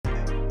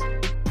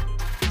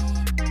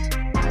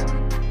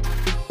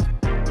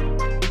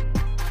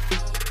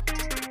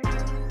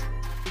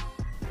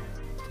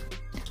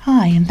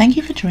Hi, and thank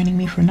you for joining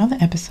me for another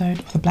episode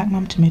of the Black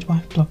Mum to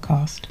Midwife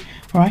blogcast,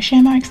 where I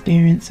share my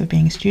experience of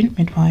being a student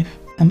midwife,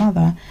 a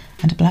mother,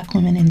 and a black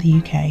woman in the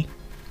UK.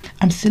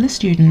 I'm still a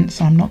student,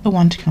 so I'm not the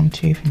one to come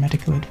to for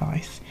medical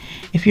advice.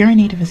 If you're in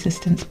need of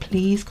assistance,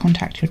 please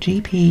contact your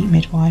GP,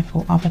 midwife,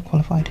 or other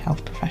qualified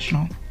health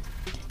professional.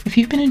 If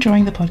you've been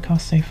enjoying the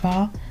podcast so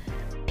far,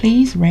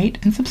 please rate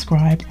and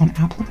subscribe on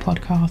Apple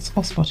Podcasts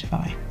or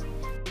Spotify.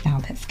 Now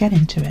let's get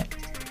into it.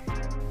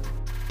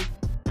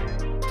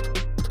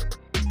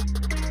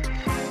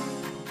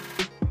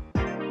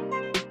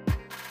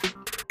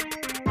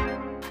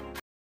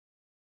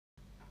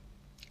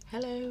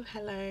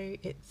 Hello,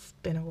 it's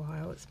been a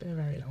while. It's been a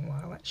very long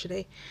while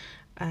actually,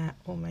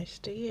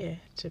 almost a year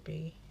to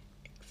be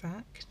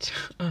exact.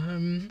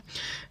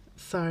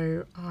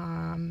 So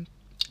I'm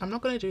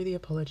not going to do the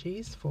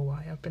apologies for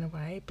why I've been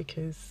away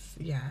because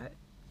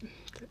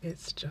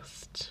it's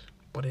just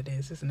what it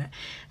is, isn't it?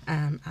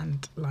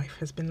 And life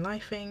has been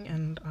lifing,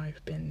 and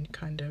I've been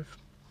kind of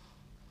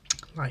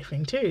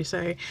lifing too.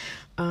 So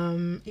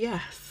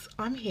yes,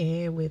 I'm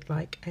here with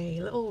like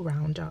a little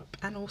roundup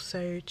and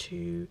also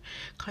to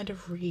kind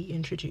of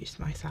reintroduce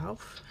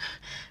myself,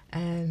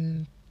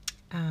 and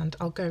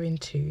I'll go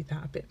into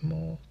that a bit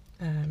more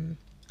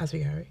as we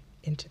go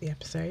into the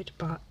episode.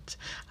 But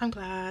I'm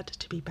glad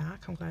to be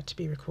back. I'm glad to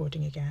be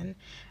recording again.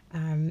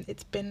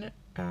 It's been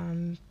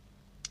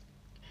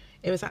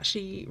it was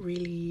actually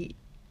really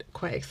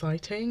quite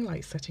exciting,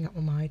 like setting up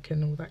my mic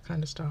and all that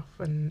kind of stuff,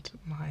 and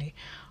my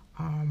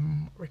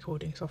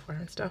recording software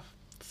and stuff.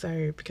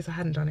 So because I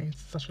hadn't done it in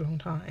such a long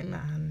time,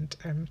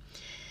 and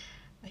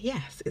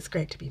yes, it's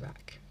great to be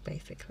back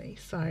basically.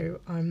 So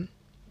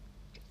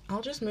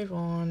I'll just move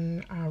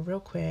on real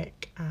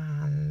quick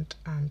and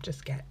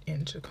just get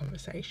into the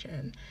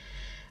conversation.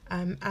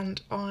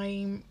 And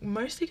I'm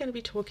mostly going to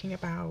be talking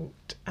about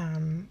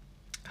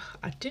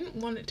I didn't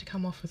want it to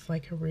come off as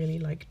like a really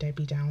like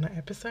Debbie Downer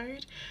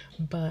episode,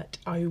 but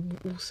I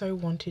also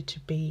wanted to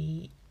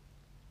be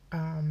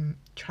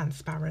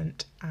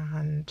transparent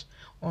and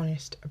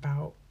honest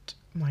about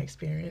my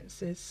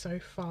experiences so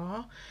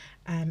far,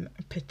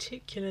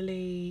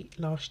 particularly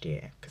last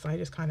year, because I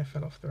just kind of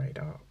fell off the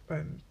radar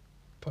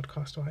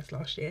podcast wise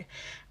last year.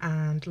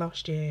 And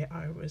last year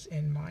I was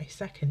in my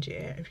second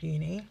year of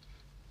uni,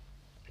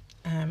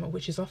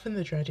 which is often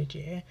the dreaded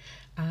year,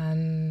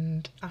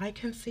 and I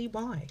can see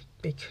why,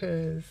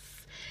 because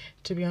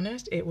to be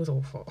honest, it was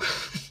awful.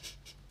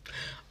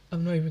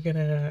 I'm not even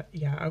gonna,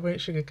 I won't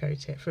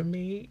sugarcoat it. For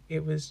me,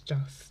 it was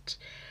just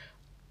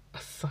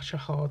such a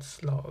hard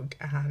slog,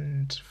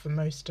 and for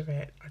most of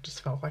it, I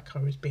just felt like I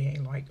was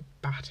being like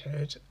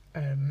battered,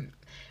 and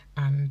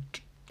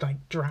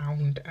like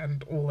drowned,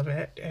 and all of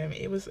it.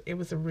 It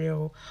was a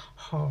real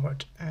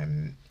hard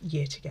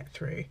year to get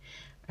through,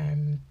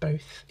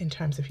 both in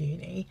terms of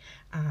uni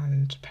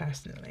and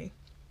personally.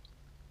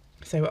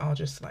 So I'll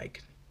just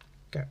like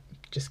get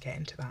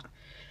into that.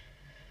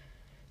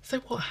 So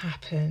what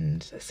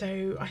happened?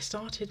 So I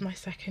started my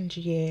second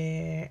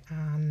year,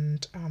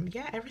 and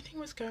everything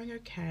was going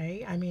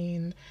okay. I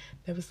mean,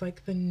 there was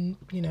like the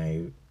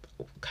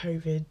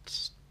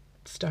COVID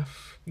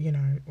stuff.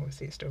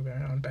 Obviously it's still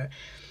going on, but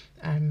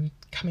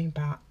coming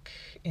back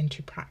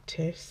into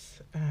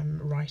practice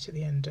right at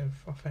the end of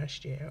our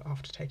first year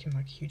after taking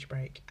like a huge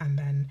break, and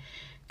then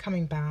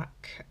coming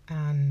back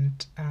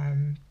and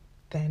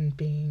then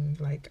being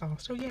like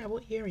asked, oh yeah,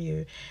 what year are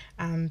you?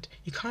 And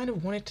you kind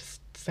of wanted to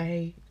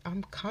say,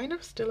 I'm kind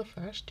of still a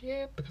first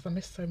year because I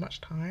missed so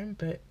much time,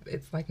 but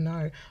it's like,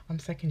 no, I'm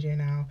second year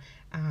now.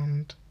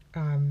 And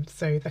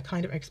so the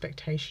kind of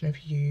expectation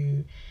of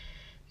you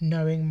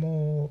knowing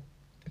more,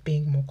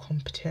 being more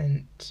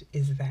competent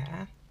is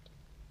there.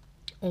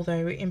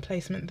 Although in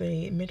placement,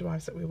 the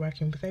midwives that we were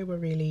working with, they were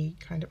really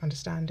kind of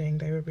understanding.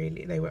 They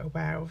were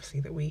aware,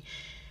 obviously, that we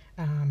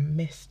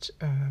missed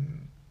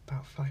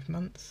about 5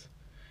 months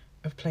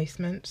of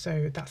placement,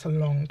 so that's a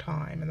long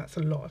time, and that's a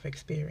lot of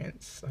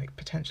experience, like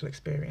potential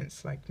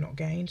experience, like not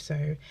gained.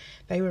 So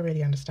they were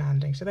really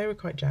understanding, so they were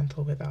quite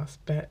gentle with us,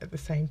 but at the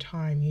same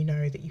time,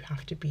 that you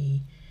have to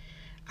be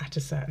at a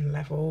certain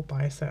level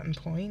by a certain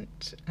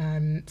point.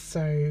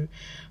 So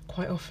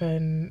quite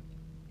often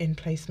in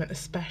placement,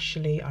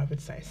 especially I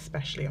would say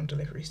especially on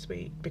delivery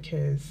suite,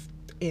 because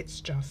it's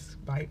just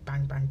like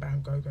bang bang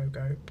bang, go go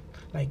go,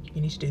 like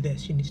you need to do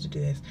this, you need to do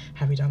this,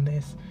 have you done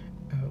this?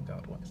 Oh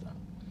god, what is that?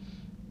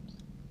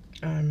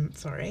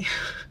 Sorry.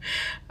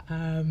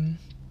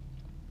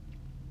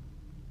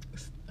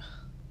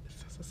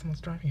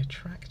 Someone's driving a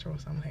tractor or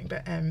something.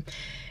 But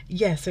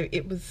so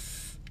it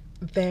was,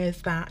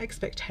 there's that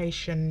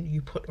expectation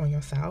you put on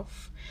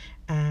yourself,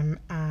 and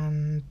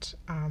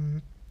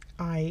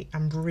I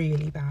am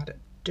really bad at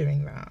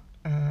doing that,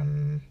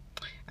 and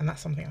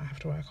that's something I have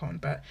to work on.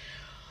 But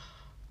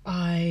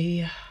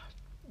I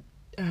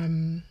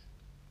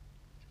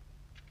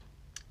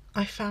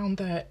found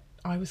that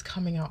I was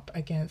coming up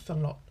against a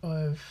lot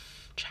of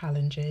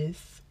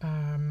challenges.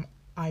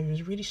 I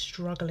was really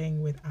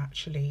struggling with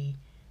actually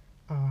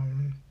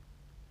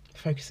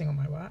focusing on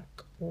my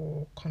work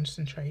or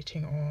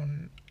concentrating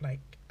on like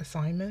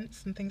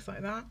assignments and things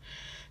like that.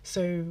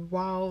 So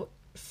while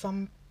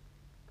some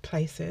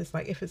places,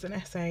 like if it's an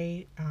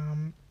essay,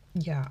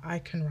 yeah, I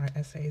can write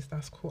essays,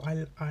 that's cool.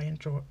 I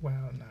enjoy,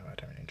 well, no, I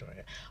don't enjoy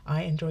it.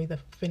 I enjoy the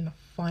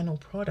final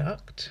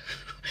product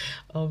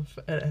of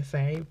an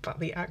essay, but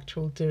the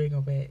actual doing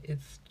of it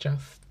is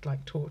just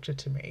like torture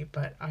to me,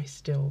 but I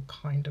still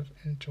kind of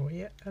enjoy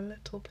it a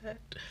little bit.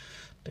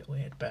 Bit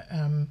weird, but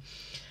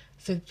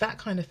so that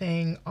kind of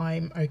thing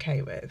I'm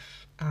okay with.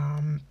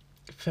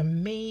 For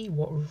me,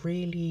 what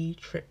really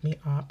tripped me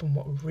up and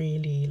what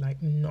really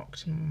like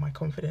knocked my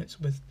confidence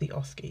was the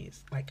Oskies.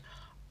 Like,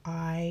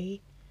 I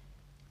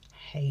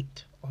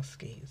hate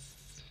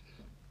Oskies.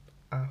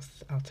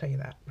 I'll tell you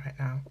that right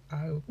now.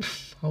 I'll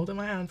hold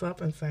my hands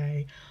up and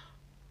say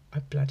I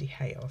bloody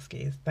hate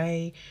Oskies.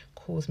 They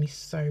cause me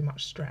so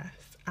much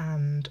stress,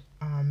 and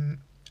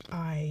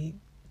I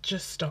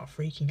just start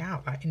freaking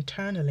out. Like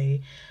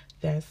internally,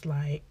 there's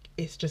like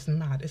it's just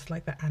mad. It's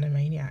like the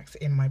Animaniacs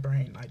in my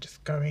brain, like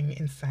just going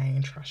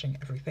insane, trashing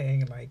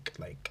everything.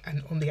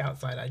 And on the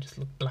outside, I just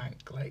look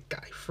blank. Like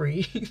I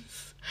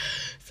freeze.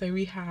 So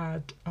we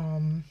had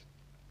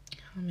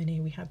how many?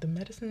 We had the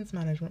medicines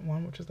management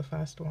one, which was the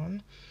first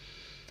one.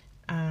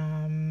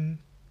 Um,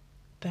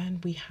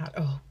 then we had,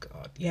 oh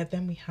god, yeah,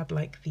 then we had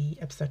like the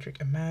obstetric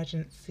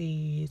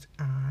emergencies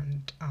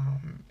and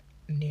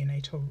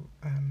neonatal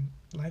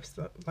life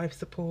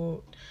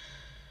support.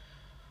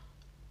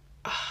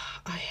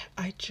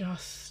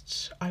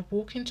 I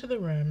walk into the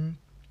room,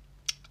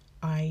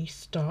 I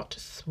start to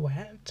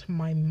sweat,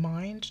 my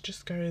mind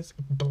just goes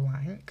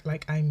blank.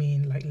 Like, I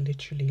mean, like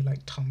literally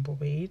like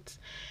tumbleweeds,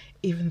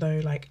 even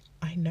though like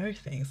I know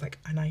things, like,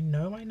 and I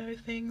know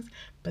things,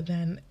 but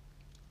then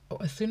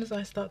as soon as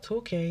I start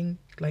talking,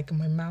 like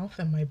my mouth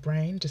and my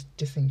brain just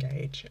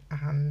disengage,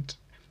 and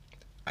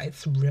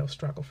it's a real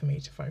struggle for me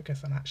to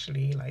focus and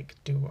actually like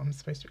do what I'm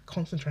supposed to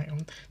concentrate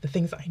on the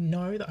things that I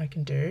know that I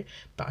can do,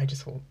 but I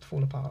just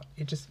fall apart.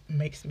 It just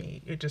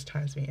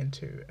turns me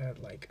into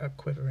a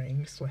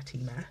quivering, sweaty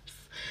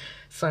mess.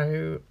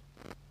 So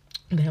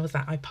there was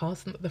that. I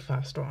passed the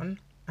first one,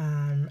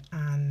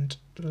 and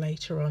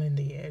later on in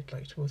the year,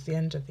 like towards the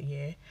end of the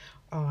year,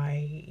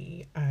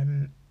 I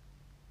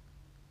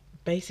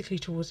basically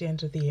towards the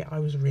end of the year, I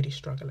was really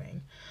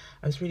struggling.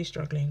 I was really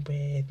struggling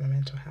with my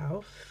mental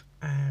health.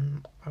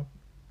 I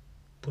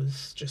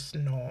was just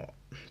not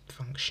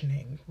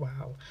functioning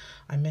well.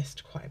 I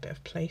missed quite a bit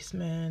of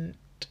placement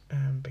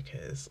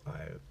because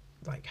I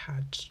like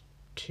had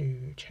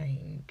to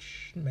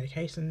change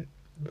medication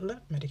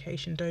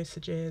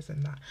dosages,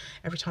 and that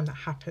every time that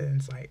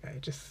happens, like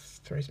it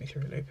just throws me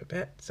through a loop a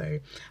bit. So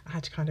I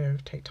had to kind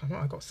of take time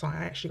out. I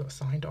actually got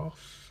signed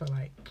off for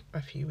like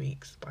a few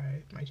weeks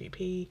by my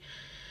GP.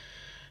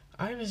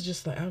 I was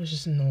just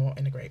not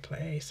in a great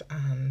place,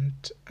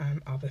 and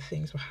other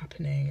things were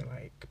happening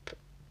like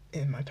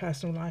in my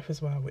personal life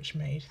as well, which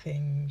made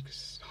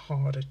things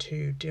harder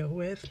to deal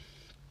with.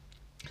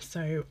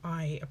 So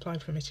I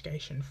applied for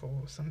mitigation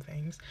for some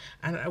things,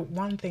 and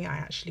one thing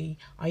I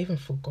even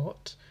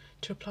forgot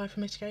to apply for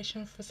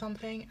mitigation for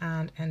something,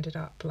 and ended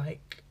up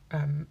like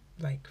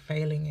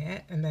failing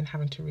it, and then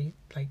having to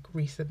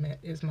resubmit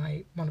is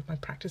my one of my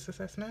practice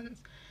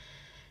assessments.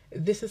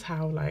 This is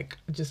how like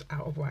just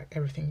out of whack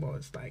everything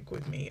was like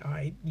with me.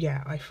 I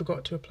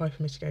forgot to apply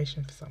for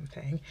mitigation for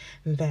something,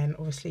 and then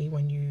obviously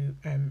when you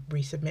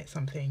resubmit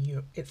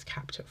something, it's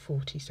capped at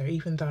 40. So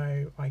even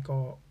though I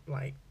got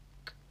like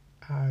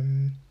a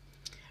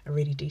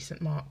really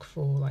decent mark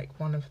for like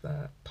one of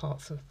the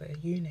parts of the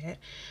unit,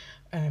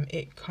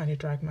 it kind of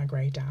dragged my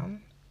grade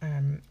down,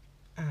 and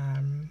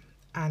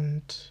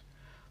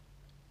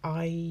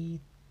I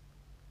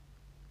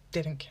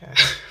didn't care.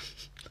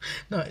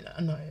 No,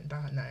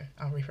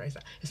 I'll rephrase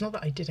that. It's not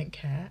that I didn't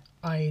care.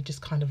 I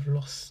just kind of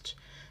lost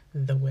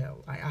the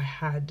will. I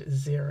had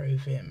zero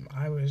vim.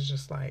 I was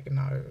just like,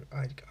 no,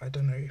 I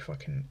don't know if I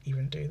can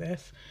even do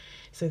this.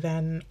 So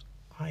then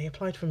I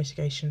applied for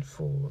mitigation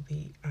for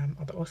the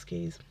other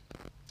Oskies.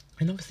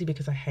 And obviously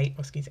because I hate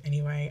Oskies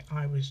anyway,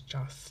 I was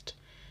just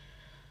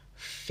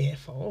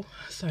fearful.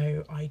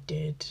 So I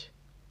did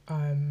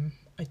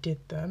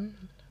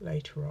them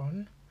later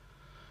on,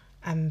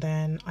 and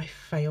then I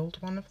failed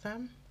one of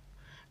them,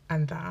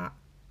 and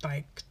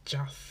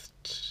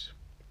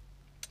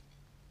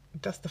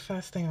that's the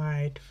first thing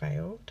I'd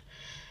failed,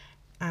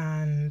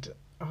 and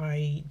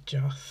I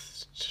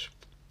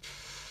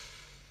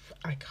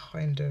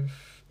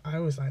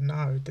was like,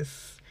 no,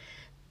 this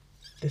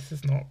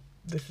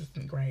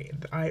isn't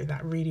great.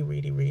 That really,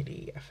 really,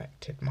 really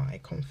affected my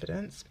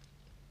confidence.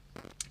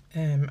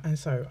 And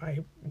so I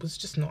was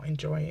just not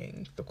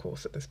enjoying the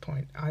course at this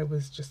point. I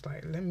was just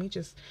like,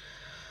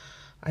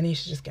 I need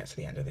to just get to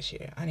the end of this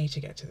year. And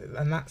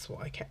that's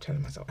what I kept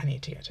telling myself. I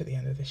need to get to the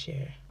end of this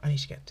year. I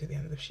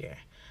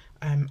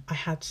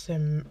had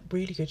some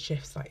really good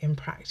shifts like in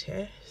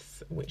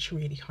practice, which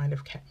really kind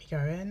of kept me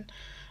going.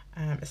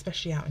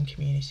 especially out in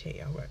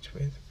community. I worked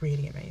with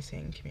really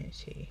amazing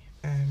community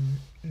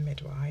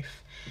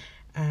midwife,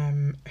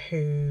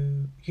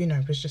 who, you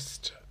know, was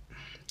just,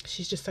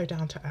 she's just so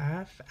down to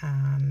earth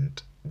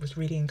and was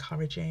really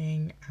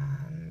encouraging,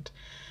 and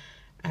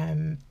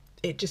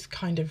it just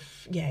kind of,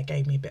 yeah,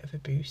 gave me a bit of a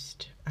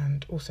boost.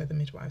 And also the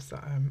midwives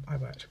that I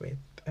worked with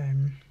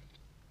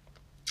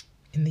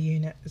in the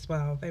unit as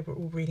well, they were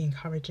all really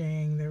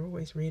encouraging. They were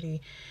always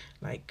really,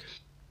 like,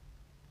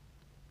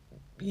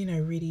 you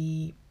know,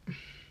 really,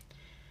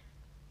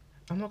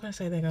 I'm not going to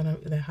say they're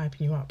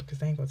hyping you up, because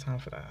they ain't got time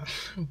for that.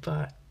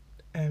 But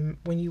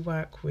when you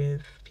work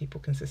with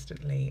people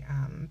consistently,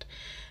 and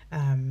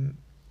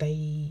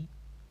they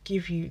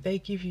give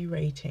you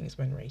ratings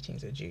when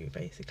ratings are due,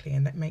 basically,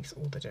 and that makes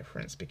all the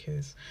difference.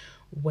 Because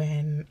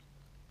when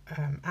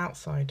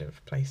outside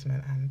of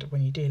placement, and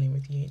when you're dealing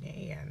with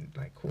uni and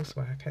like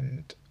coursework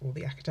and all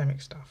the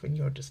academic stuff, and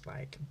you're just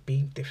like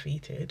being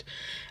defeated,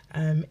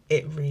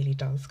 it really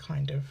does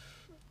kind of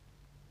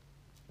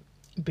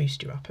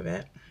boost you up a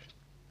bit.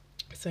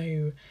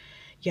 So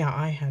yeah,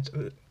 I had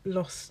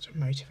lost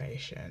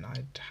motivation.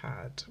 I'd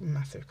had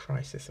massive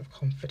crisis of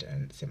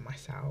confidence in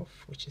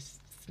myself, which is,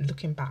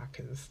 looking back,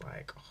 is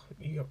like, oh,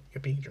 you're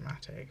being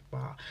dramatic,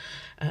 but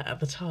at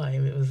the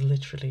time it was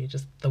literally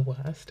just the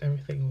worst.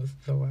 Everything was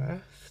the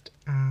worst.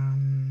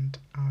 And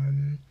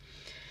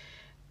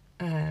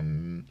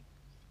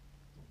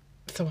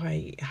so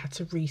I had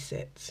to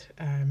resit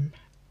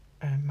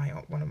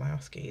one of my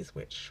OSCEs,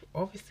 which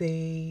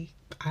obviously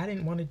I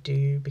didn't want to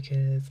do,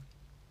 because,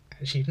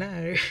 as you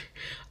know,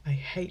 I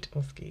hate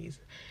OSCEs,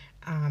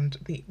 and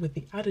with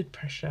the added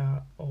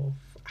pressure of,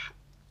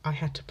 I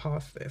had to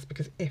pass this,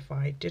 because if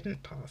I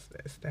didn't pass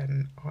this,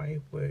 then I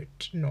would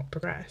not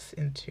progress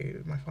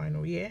into my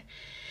final year.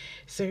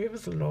 So it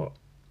was a lot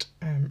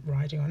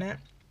riding on it.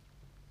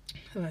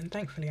 And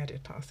thankfully I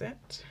did pass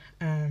it,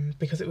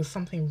 because it was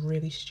something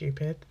really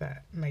stupid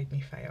that made me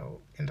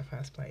fail in the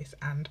first place,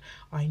 and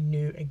I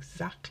knew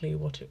exactly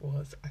what it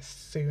was as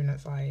soon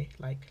as I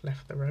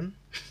left the room.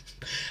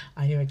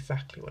 I knew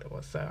exactly what it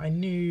was, so I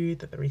knew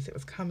that the resit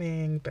was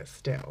coming, but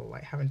still,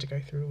 like, having to go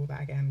through all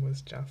that again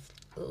was just,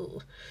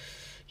 ugh,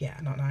 yeah,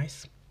 not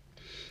nice.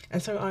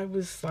 And so I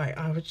was like,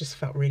 I just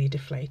felt really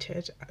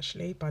deflated,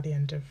 actually, by the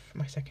end of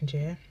my second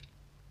year.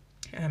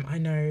 I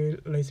know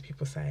loads of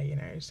people say, you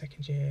know,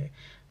 second year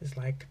is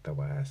like the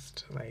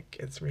worst, like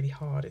it's really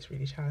hard, it's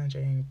really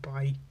challenging,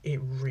 but it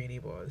really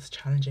was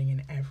challenging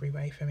in every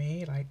way for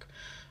me, like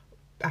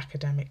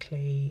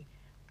academically,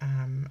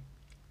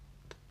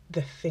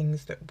 the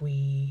things that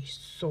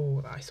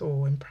I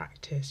saw in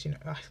practice, you know,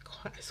 I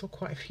saw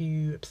quite a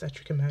few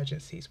obstetric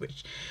emergencies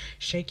which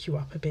shake you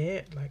up a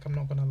bit, like, I'm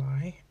not gonna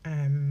lie.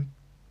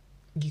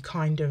 You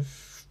kind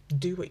of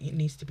do what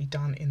needs to be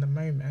done in the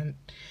moment,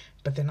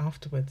 but then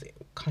afterwards it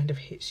kind of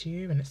hits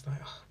you, and it's like,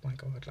 oh my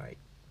god, like,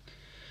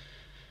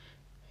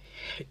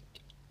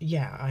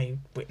 yeah, I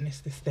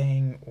witnessed this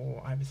thing,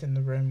 or I was in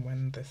the room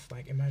when this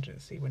like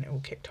emergency, when it all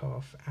kicked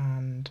off,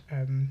 and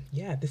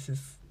yeah, this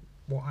is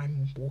what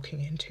I'm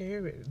walking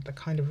into. The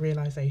kind of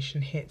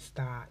realization hits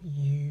that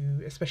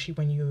you, especially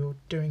when you're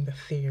doing the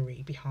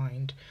theory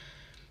behind,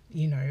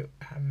 you know,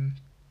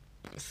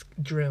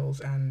 drills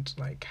and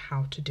like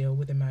how to deal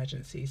with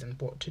emergencies and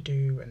what to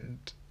do,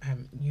 and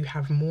you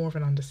have more of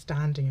an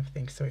understanding of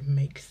things, so it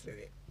makes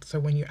it so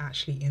when you're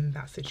actually in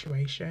that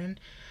situation,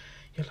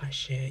 you're like,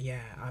 shit,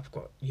 yeah,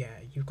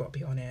 you've got to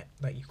be on it,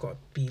 like, you've got to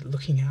be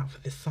looking out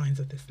for the signs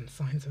of this and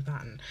signs of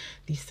that, and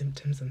these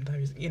symptoms and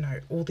those, you know,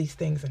 all these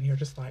things, and you're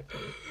just like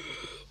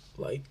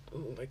like,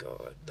 oh my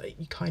god, like,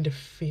 you kind of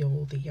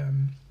feel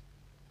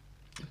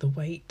the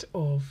weight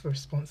of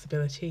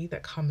responsibility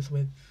that comes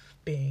with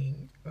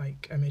being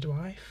like a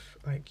midwife.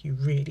 Like, you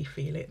really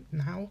feel it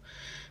now.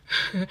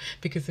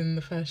 Because in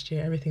the first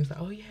year everything's like,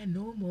 oh yeah,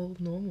 normal,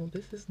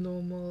 this is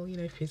normal, you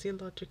know,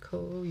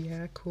 physiological,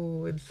 yeah,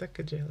 cool. In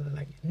second year they're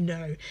like,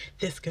 no,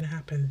 this can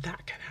happen,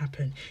 that can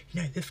happen,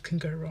 you know, this can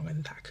go wrong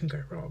and that can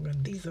go wrong,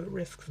 and these are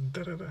risks, and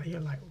da da da. You're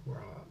like,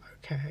 raw,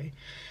 okay.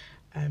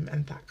 And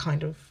that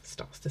kind of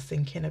starts to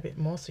sink in a bit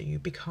more, so you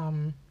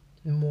become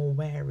more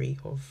wary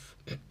of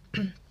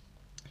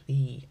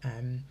the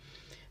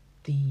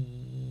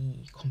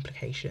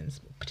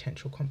complications,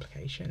 potential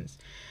complications,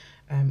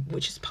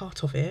 which is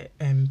part of it.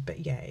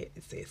 But yeah,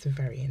 it's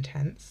very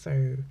intense.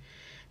 So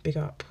big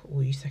up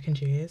all you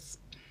second years.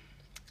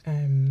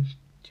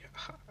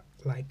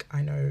 Like,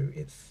 I know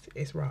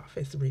it's rough,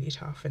 it's really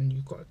tough, and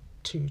you've got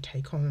to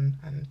take on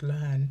and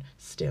learn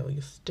still.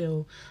 You're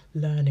still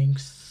learning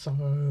so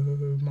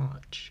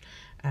much,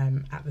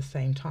 at the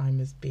same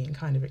time as being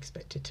kind of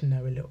expected to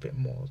know a little bit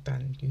more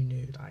than you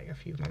knew like a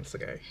few months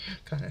ago,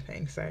 kind of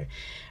thing. So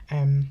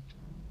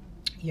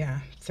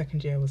yeah,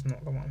 second year was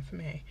not the one for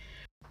me.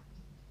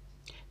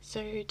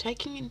 So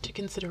taking into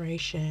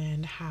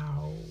consideration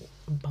how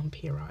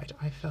bumpy a ride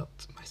I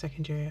felt my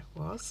second year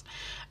was,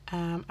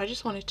 I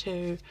just wanted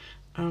to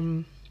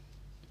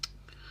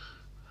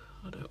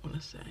I don't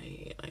want to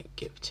say like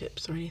give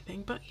tips or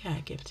anything, but yeah,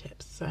 give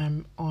tips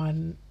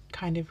on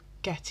kind of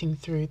getting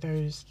through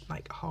those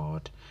like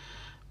hard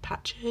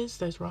patches,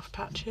 those rough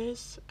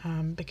patches,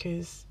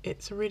 because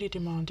it's a really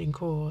demanding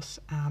course,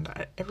 and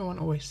everyone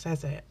always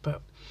says it,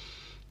 but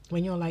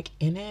when you're like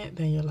in it,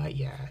 then you're like,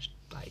 yeah,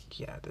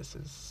 this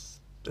is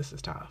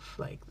tough,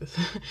 like this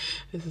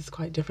this is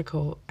quite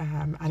difficult,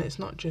 and it's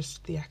not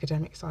just the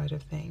academic side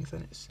of things,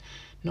 and it's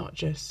not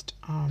just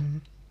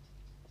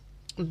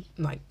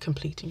like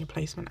completing your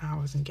placement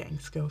hours and getting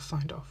skills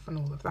signed off and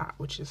all of that,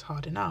 which is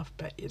hard enough,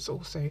 but it's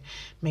also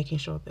making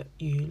sure that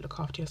you look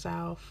after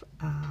yourself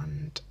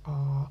and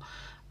are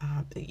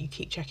that you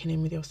keep checking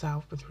in with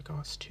yourself with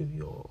regards to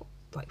your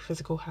like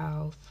physical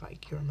health,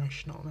 like your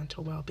emotional,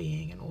 mental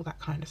well-being and all that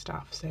kind of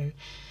stuff. So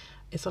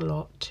it's a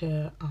lot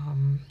to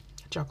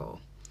juggle.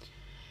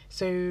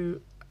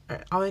 So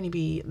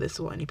this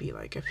will only be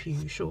like a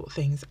few short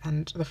things,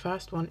 and the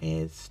first one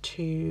is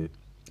to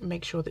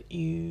make sure that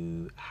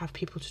you have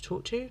people to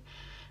talk to,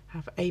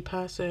 have a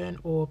person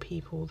or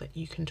people that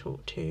you can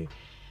talk to,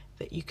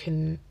 that you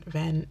can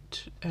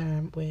vent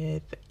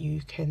with, that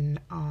you can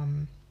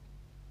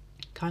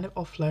kind of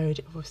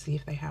offload, obviously,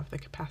 if they have the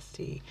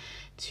capacity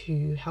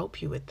to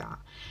help you with that.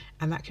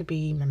 And that could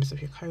be members of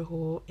your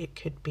cohort, it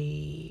could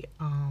be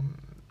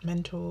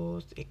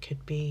mentors, it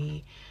could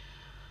be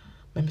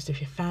members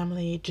of your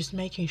family, just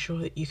making sure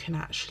that you can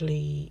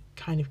actually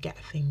kind of get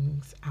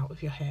things out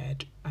of your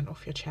head and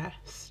off your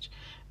chest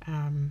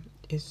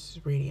is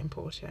really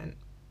important.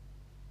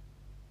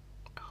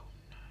 Oh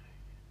no.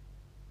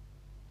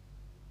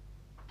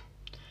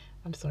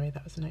 I'm sorry,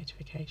 that was a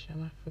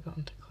notification. I've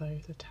forgotten to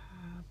close a tab.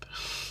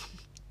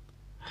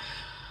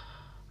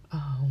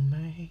 Oh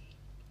May.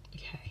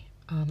 Okay.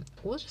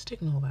 We'll just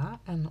ignore that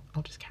and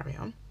I'll just carry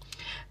on.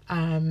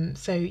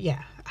 So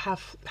yeah,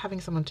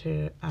 having someone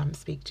to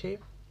speak to,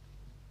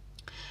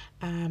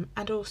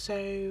 and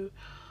also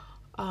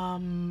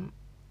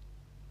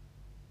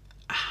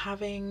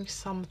having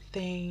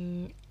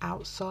something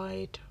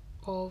outside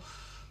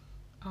of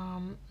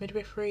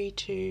midwifery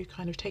to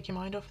kind of take your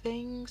mind off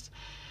things,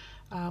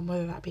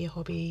 whether that be a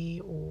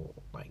hobby or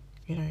like,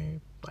 you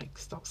know, like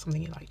start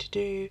something you like to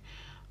do.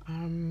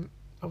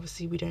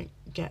 Obviously we don't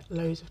get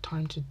loads of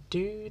time to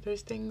do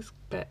those things,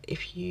 but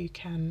if you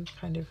can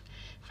kind of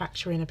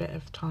factor in a bit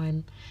of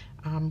time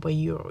where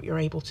you're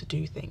able to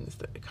do things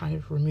that kind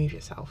of remove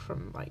yourself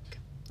from like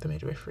the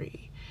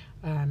midwifery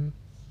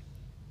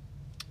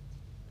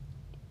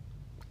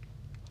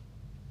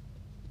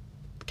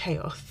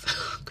chaos,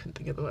 couldn't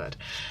think of the word,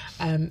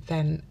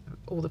 then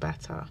all the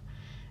better.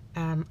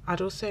 I'd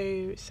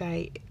also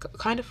say,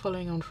 kind of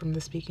following on from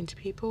the speaking to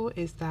people,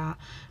 is that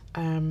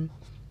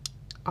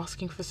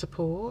asking for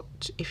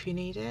support if you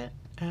need it,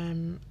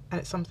 and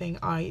it's something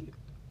I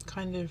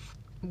kind of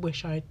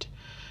wish I'd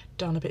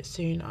done a bit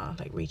sooner,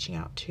 like reaching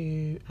out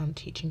to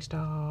teaching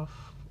staff,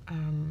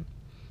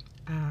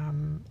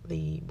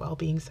 the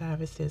wellbeing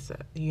services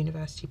that the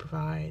university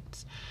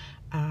provides,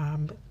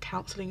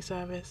 counselling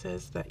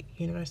services that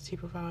university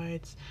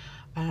provides.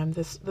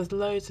 There's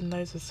loads and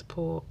loads of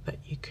support that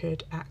you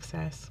could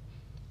access.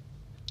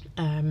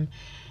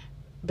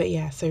 But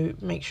yeah, so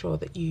make sure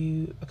that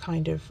you are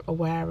kind of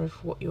aware of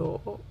what your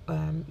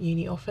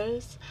uni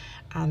offers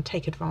and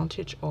take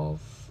advantage of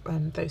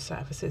those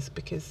services,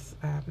 because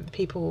the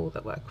people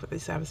that work with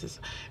these services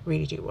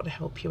really do want to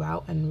help you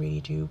out and really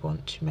do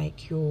want to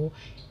make your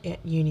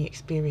uni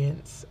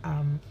experience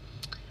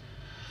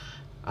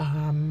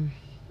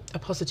a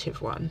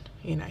positive one,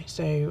 you know.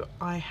 So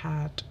I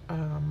had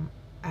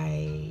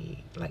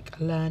a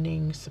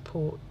learning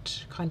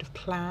support kind of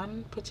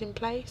plan put in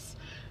place.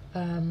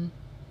 I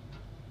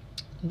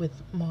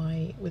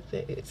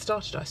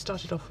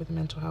started off with the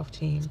mental health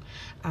team,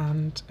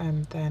 and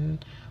then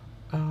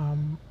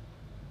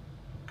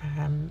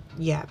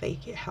they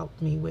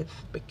helped me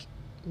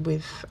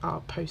with our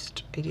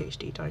post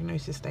ADHD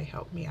diagnosis. They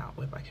helped me out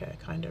with like a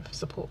kind of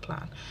support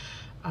plan,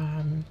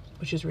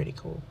 which is really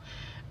cool.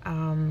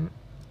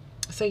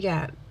 So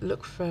yeah,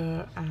 look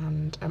for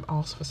and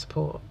ask for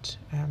support,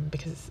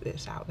 because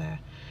it's out there.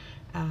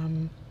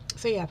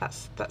 So yeah,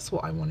 that's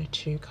what I wanted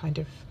to kind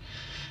of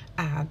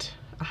add.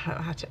 I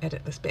had to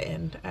edit this bit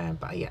in,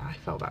 but yeah, I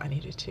felt that I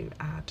needed to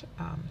add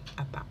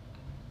that.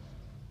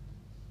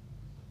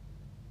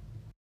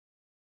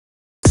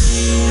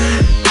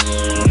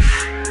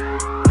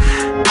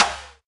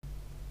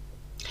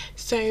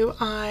 So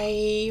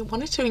I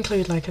wanted to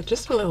include like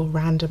just a little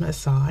random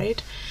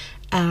aside,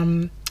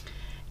 and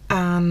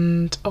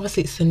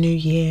obviously it's the new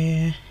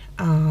year.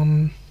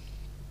 New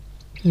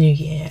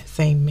year,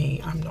 same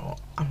me. I'm not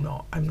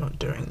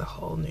doing the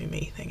whole new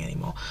me thing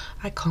anymore.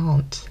 I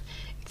can't.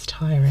 It's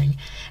tiring.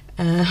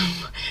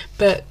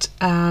 But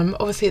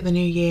obviously at the new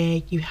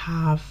year you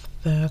have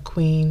the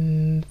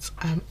Queen's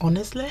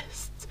honours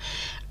lists,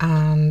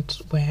 and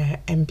where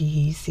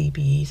MBEs,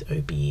 CBEs,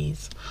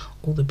 OBEs,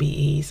 all the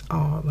BEs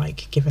are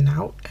like given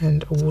out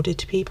and awarded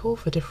to people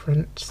for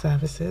different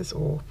services,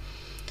 or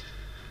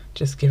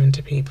just given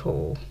to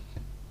people,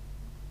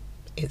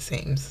 it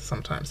seems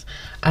sometimes.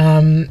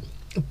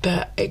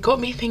 But it got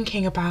me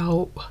thinking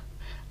about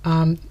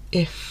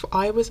if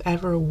I was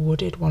ever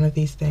awarded one of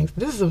these things,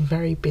 this is a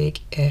very big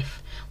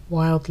if,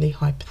 wildly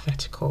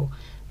hypothetical,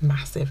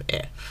 massive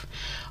if,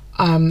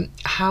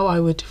 how I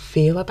would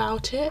feel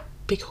about it,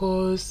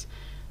 because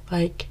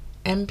like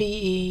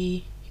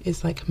MBE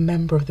is like a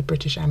member of the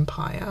British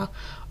Empire,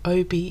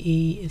 OBE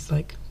is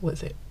like, what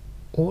is it,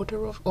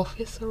 Order of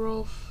Officer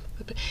of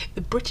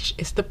the British,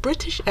 it's the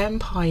British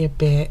Empire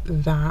bit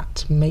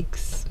that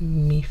makes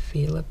me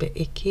feel a bit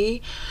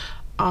icky.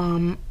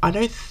 I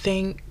don't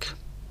think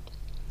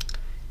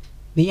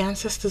the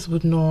ancestors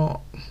would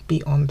not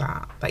be on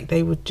that. Like,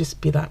 they would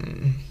just be like,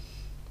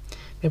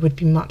 there would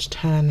be much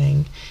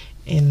turning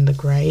in the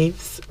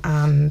graves,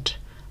 and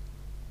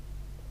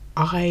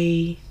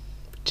I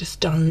just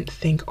don't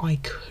think I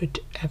could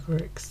ever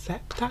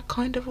accept that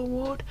kind of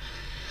award.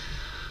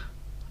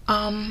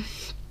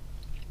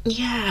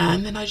 Yeah,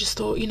 and then I just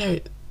thought, you know,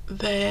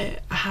 there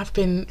have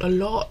been a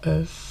lot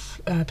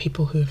of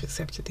people who have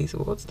accepted these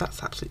awards.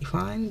 That's absolutely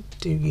fine,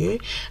 do you,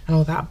 and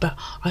all that. But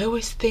I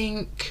always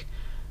think,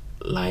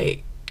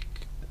 like,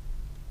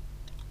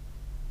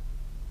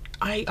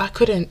 I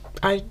couldn't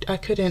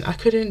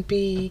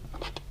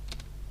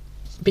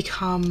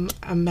become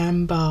a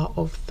member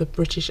of the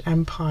British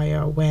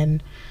Empire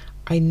when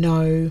I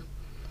know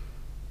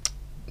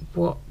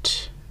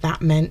what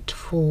that meant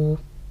for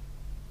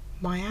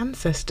my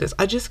ancestors.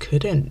 I just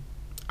couldn't.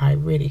 I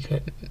really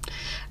couldn't.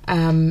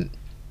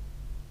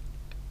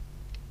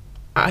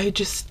 I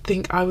just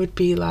think I would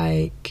be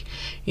like,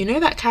 you know,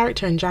 that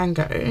character in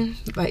Django,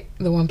 like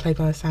the one played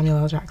by Samuel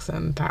L.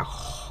 Jackson, that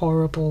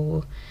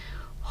horrible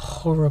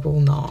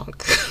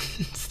narc,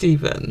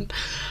 Stephen.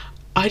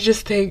 I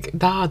just think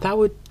that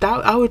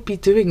I would be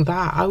doing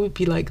that. I would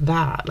be like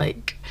that.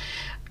 Like,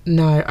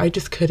 no, I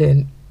just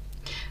couldn't.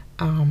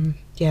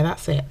 Yeah,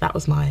 that's it. That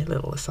was my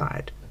little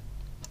aside.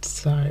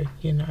 So,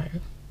 you know,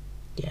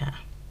 yeah.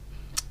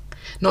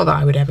 Not that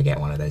I would ever get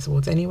one of those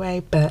awards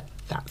anyway, but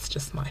that's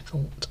just my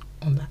thought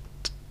on that.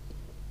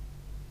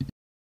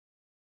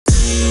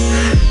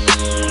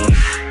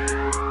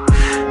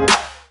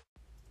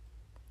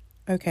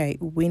 Okay,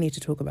 we need to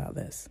talk about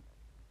this.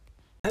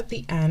 At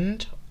the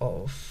end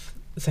of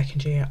the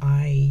second year,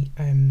 I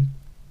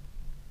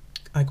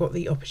got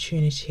the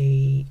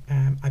opportunity.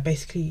 I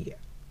basically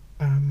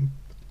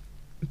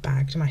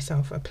bagged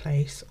myself a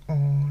place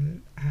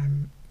on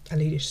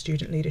a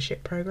student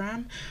leadership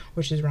program,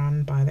 which is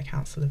run by the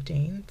Council of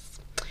Deans.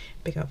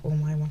 Big up all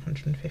my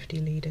 150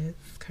 leaders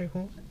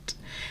cohort.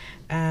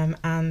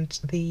 And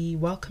the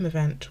welcome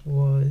event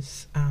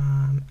was at,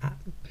 I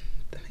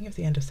think it was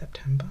the end of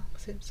September.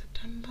 Was it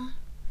September?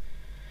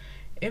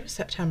 It was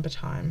September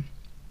time.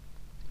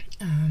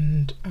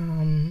 And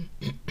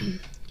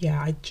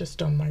yeah, I'd just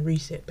done my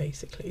resit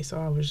basically, so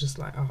I was just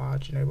like, oh,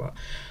 do you know what,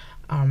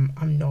 I'm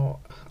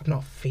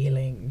not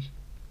feeling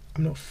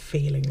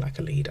like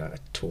a leader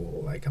at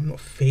all. Like, I'm not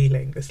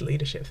feeling this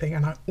leadership thing,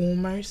 and I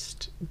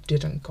almost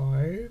didn't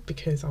go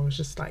because I was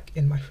just like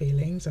in my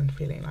feelings and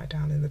feeling like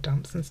down in the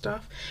dumps and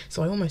stuff,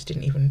 so I almost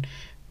didn't even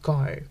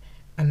go.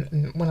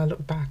 And when I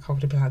look back, I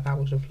would have been like, that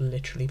would have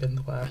literally been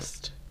the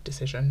worst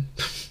decision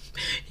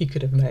you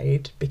could have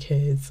made,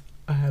 because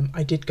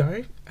I did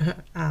go,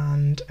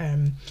 and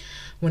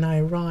when I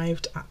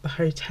arrived at the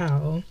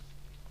hotel,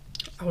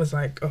 I was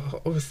like,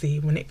 oh, obviously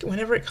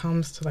whenever it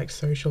comes to like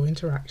social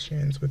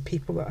interactions with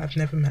people that I've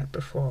never met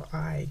before,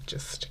 I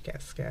just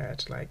get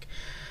scared. Like,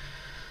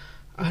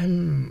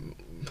 I'm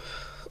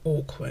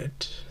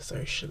awkward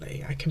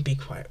socially. I can be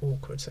quite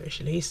awkward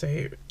socially.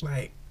 So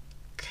like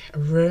a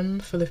room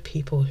full of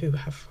people who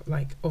have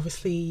like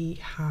obviously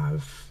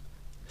have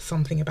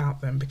something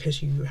about them,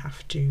 because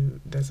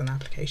there's an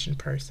application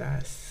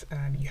process,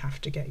 and you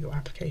have to get your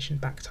application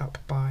backed up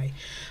by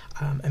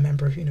a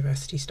member of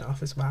university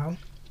staff as well.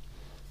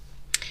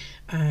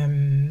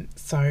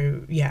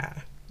 So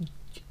yeah,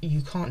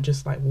 you can't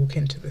just like walk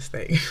into this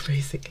thing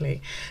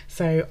basically.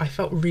 So I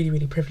felt really,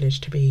 really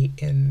privileged to be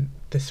in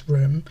this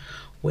room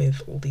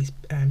with all these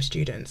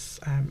students,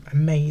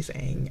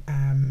 amazing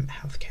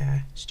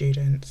healthcare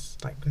students,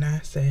 like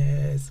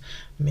nurses,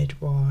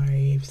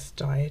 midwives,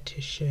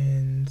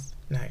 dietitians,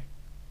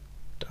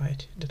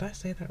 did I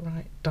say that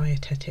right?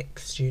 Dietetic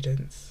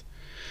students,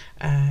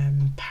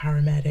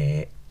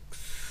 paramedics,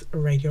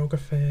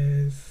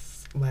 radiographers.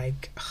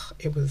 Like,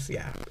 it was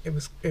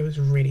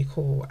really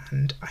cool,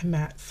 and I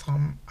met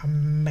some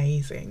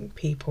amazing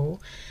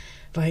people,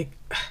 like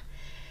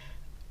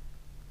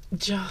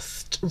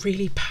just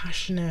really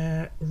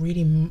passionate,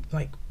 really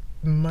like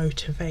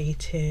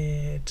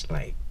motivated,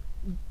 like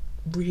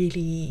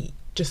really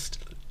just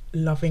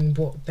loving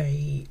what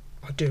they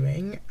are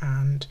doing,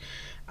 and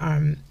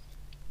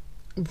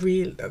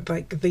really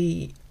like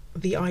the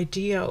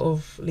idea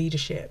of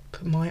leadership,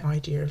 my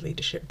idea of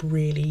leadership,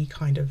 really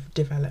kind of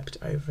developed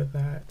over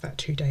that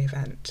 2-day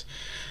event,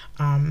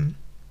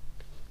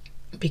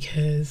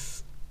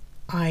 because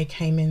I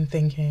came in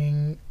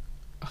thinking,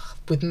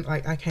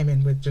 I came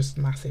in with just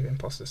massive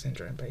imposter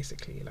syndrome,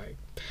 basically. Like,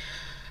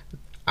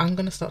 I'm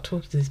gonna start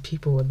talking to these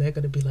people and they're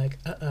gonna be like,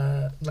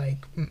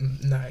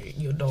 no,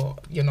 you're not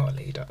a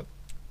leader.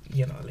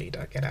 you're not a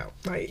leader, get out.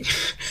 Like,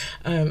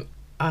 I'm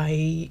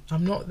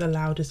not the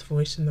loudest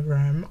voice in the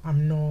room.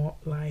 I'm not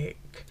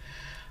like,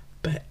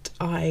 but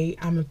I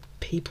am a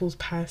people's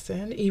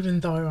person,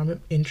 even though I'm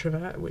an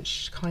introvert,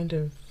 which kind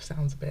of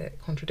sounds a bit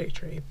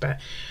contradictory, but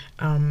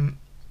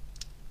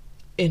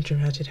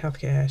introverted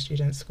healthcare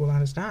students will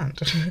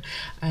understand.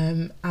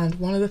 And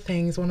one of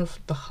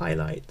the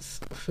highlights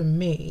for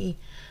me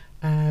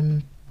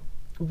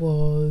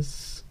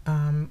was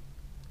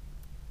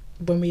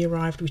when we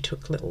arrived, we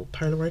took little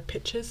Polaroid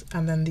pictures,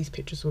 and then these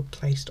pictures were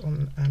placed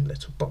on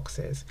little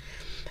boxes.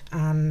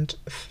 And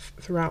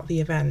throughout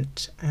the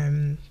event,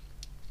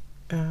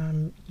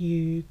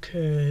 you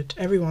could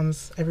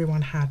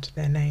everyone had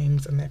their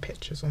names and their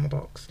pictures on the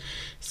box.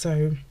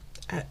 So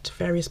at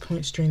various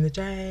points during the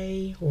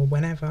day, or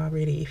whenever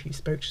really, if you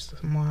spoke to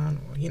someone,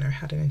 or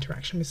had an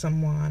interaction with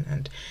someone,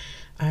 and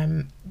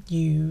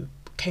you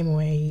came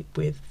away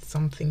with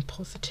something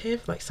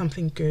positive, like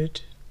something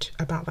good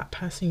about that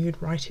person,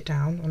 you'd write it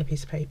down on a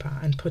piece of paper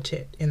and put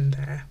it in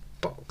their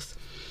box.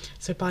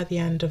 So by the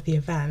end of the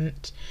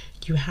event,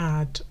 you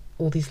had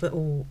all these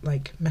little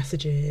like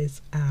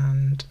messages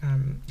and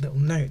little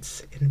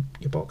notes in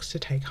your box to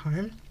take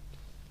home.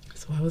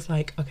 So I was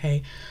like,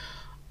 okay,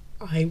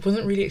 I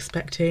wasn't really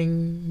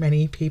expecting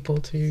many people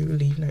to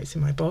leave notes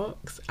in my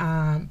box,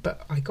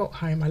 but I got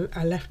home,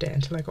 I left it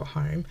until I got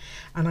home,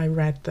 and I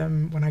read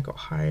them when I got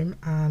home,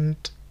 and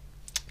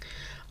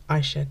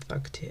I shed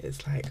thug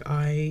tears. Like,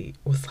 I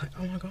was like,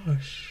 oh my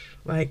gosh,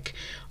 like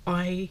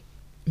I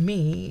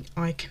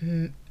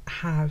can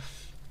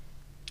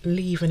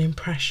leave an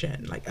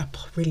impression, like a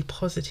really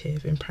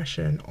positive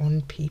impression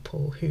on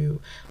people who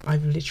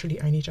I've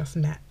literally only just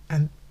met,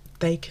 and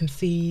they can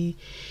see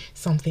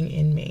something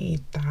in me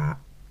that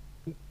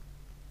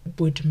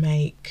would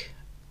make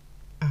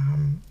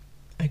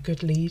a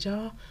good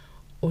leader,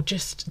 or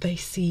just they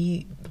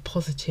see the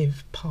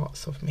positive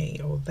parts of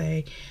me, or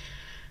they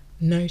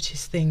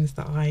notice things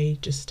that I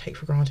just take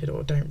for granted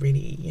or don't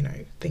really,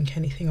 think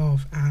anything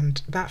of.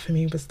 And that for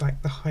me was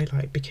like the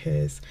highlight,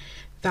 because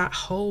that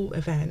whole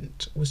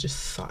event was just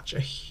such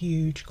a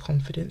huge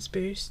confidence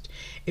boost.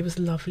 It was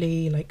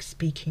lovely, like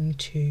speaking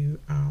to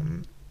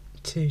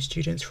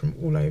students from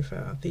all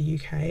over the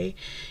UK.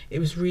 It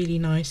was really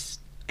nice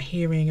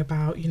hearing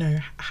about,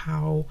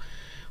 how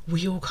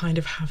we all kind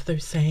of have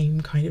those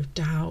same kind of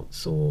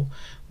doubts, or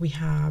we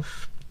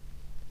have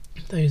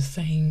those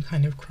same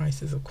kind of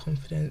crises of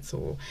confidence,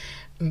 or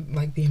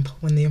like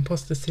when the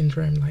imposter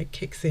syndrome like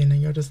kicks in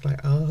and you're just like,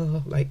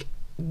 oh, like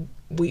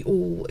we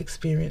all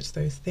experience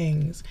those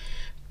things,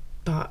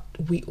 but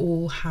we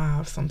all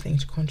have something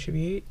to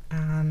contribute.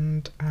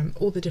 And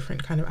all the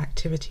different kind of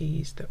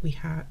activities that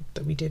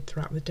we did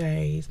throughout the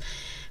days,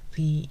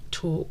 the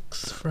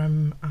talks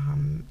from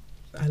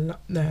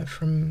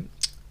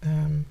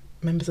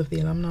members of the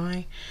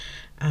alumni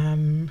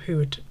who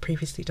had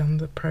previously done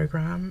the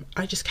program,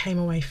 I just came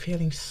away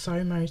feeling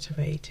so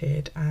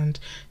motivated and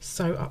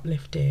so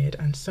uplifted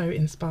and so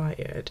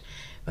inspired.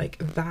 Like,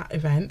 that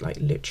event like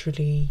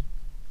literally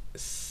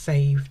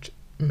saved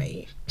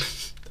me.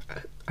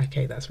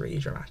 Okay, that's really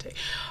dramatic.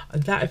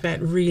 That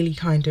event really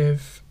kind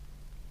of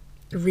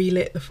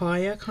relit the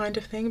fire kind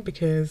of thing,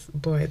 because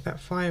boy, that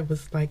fire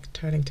was like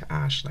turning to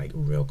ash like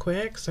real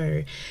quick.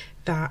 So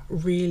that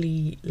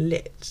really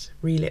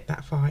relit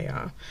that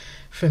fire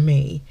for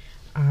me.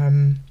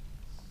 And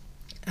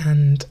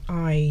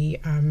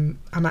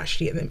I'm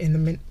actually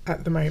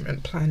at the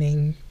moment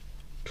trying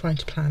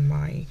to plan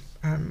my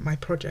my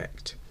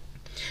project,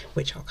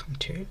 which I'll come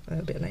to a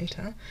little bit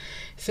later.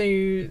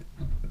 So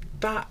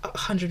that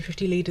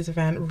 150 leaders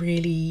event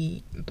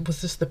really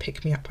was just the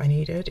pick-me-up I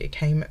needed. It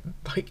came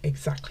like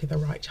exactly the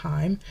right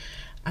time.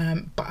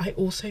 But I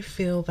also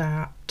feel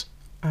that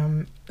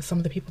some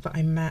of the people that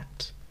I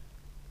met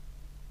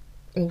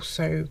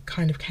also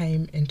kind of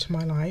came into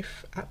my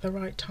life at the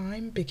right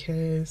time,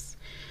 because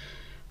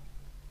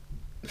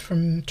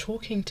from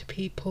talking to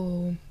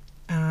people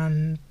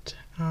and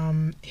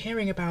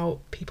hearing about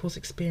people's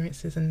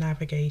experiences and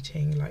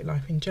navigating like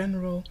life in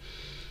general,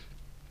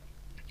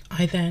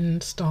 I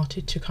then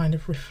started to kind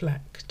of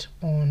reflect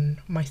on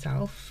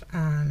myself,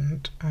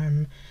 and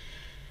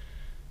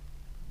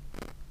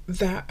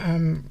that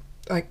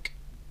like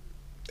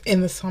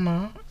in the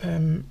summer,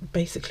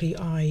 basically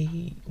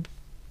I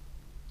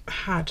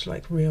had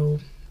like real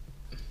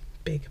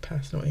big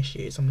personal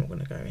issues. I'm not going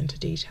to go into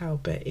detail,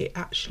 but it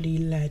actually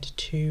led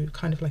to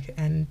kind of like an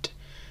end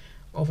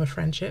of a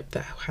friendship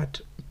that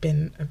had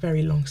been a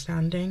very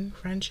long-standing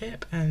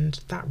friendship,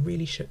 and that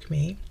really shook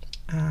me,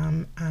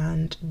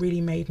 and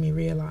really made me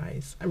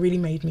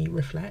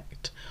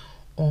reflect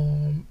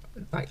on,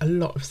 like, a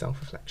lot of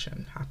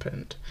self-reflection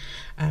happened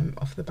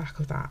off the back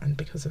of that and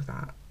because of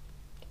that,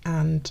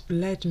 and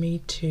led me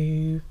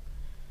to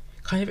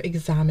kind of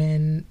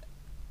examine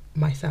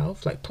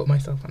myself, like put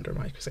myself under a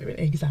microscope and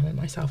examine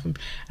myself, and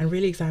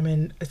really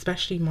examine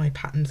especially my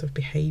patterns of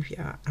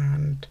behaviour.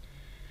 And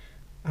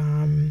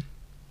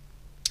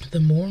the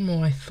more and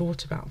more I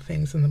thought about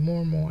things, and the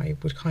more and more I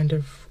would kind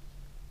of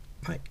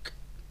like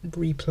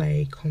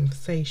replay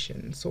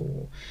conversations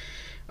or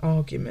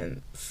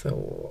arguments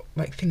or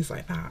like things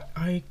like that,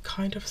 I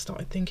kind of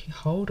started thinking,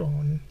 hold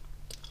on.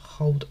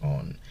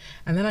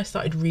 And then I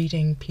started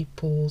reading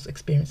people's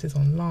experiences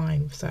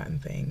online with certain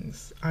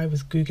things. I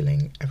was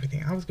Googling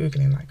everything, I was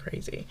Googling like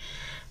crazy.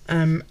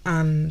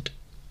 And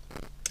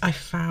I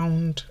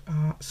found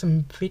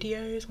some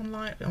videos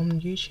online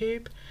on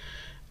YouTube,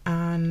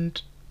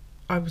 and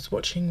I was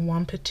watching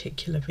one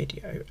particular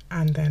video,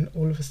 and then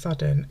all of a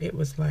sudden it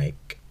was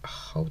like,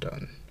 hold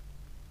on,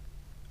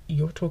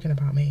 you're talking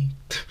about me.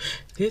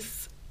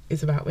 This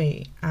is about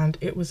me. And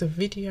it was a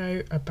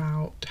video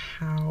about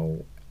how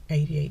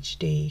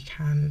ADHD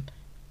can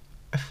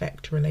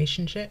affect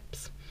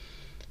relationships.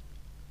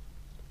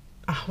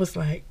 I was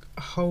like,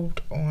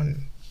 hold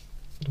on,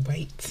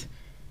 wait,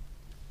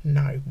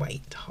 no,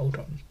 wait, hold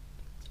on.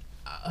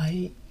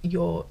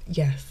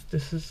 Yes,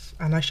 this is,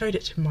 and I showed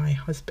it to my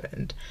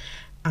husband,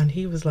 and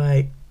he was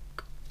like,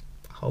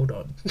 hold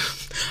on.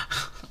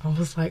 I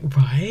was like,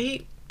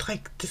 right,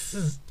 like this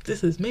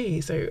is me.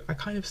 So I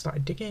kind of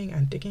started digging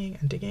and digging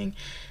and digging,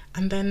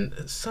 and then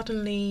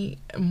suddenly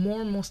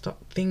more and more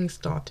things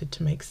started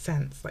to make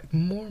sense. Like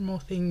more and more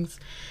things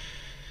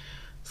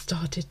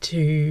started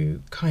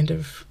to kind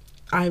of,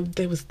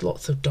 there was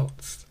lots of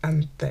dots,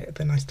 and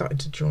then I started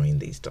to join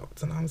these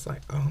dots, and I was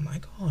like, oh my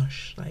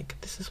gosh, like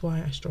this is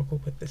why I struggle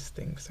with this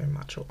thing so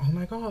much, or oh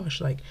my gosh,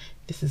 like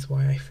this is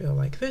why I feel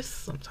like this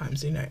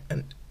sometimes, you know.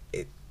 And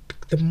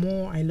the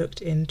more I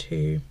looked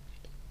into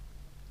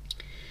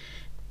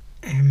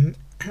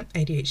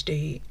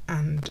ADHD,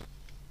 and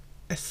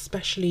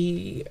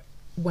especially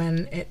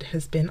when it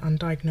has been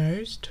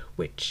undiagnosed,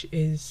 which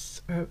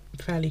is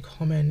fairly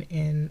common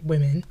in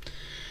women,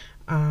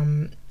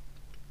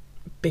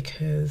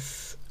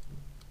 because,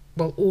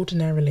 well,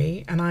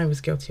 ordinarily, and I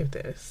was guilty of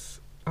this,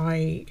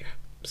 I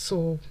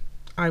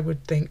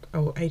would think,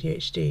 oh,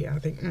 ADHD, and I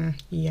think,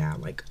 yeah,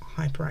 like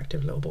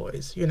hyperactive little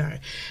boys, you know.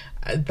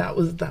 That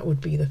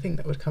would be the thing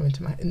that would come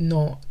into my,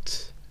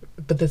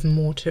 but there's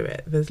more to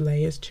it, there's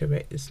layers to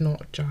it. It's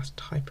not just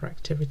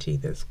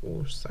hyperactivity, there's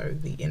also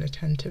the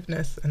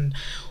inattentiveness and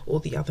all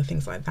the other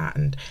things like that,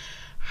 and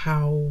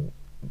how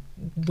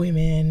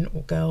women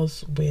or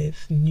girls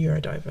with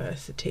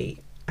neurodiversity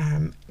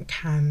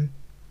can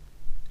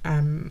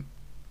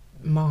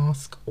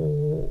mask,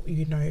 or,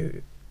 you know,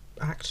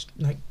 act,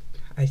 like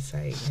I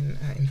say in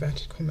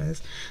inverted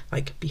commas,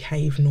 like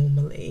behave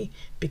normally,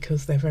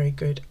 because they're very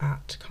good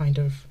at kind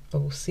of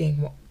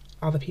seeing what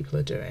other people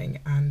are doing,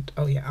 and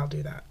oh yeah, I'll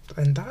do that.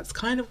 And that's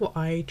kind of what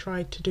I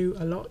tried to do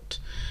a lot.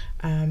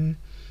 And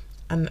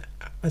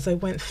as I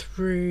went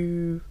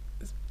through,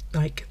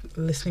 like,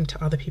 listening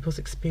to other people's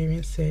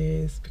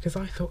experiences, because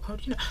I thought, oh,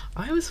 you know,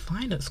 I was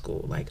fine at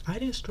school, like I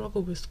didn't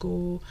struggle with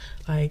school,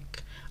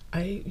 like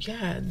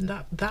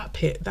that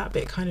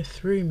bit kind of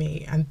threw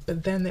me.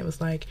 But then it was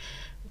like,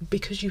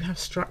 because you have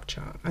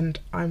structure, and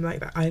I'm like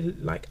that,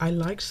 I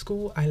liked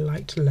school, I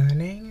liked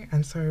learning,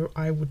 and so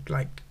I would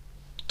like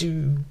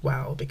do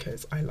well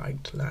because I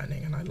liked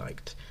learning and I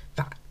liked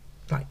that,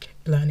 like,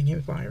 learning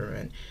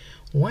environment.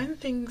 When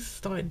things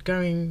started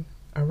going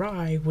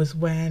awry was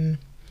when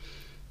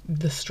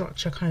the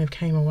structure kind of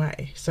came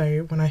away.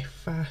 So when I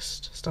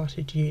first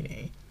started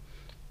uni,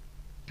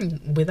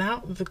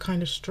 without the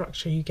kind of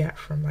structure you get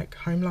from like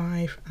home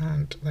life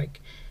and like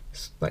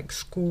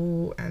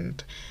school,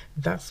 and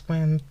that's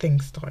when I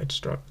started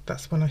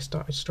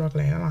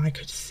struggling, and I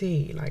could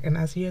see, like, and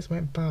as years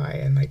went by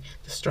and like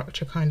the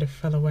structure kind of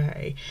fell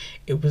away,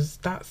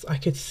 I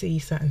could see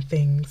certain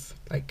things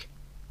like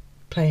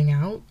playing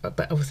out.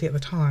 But obviously at the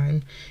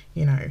time,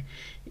 you know,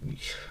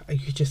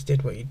 you just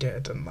did what you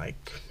did, and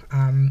like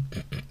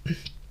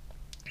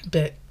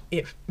but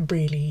it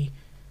really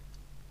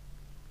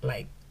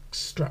like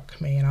struck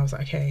me, and I was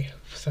like, okay,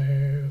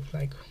 so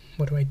like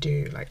what do I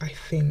do? Like, I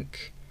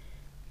think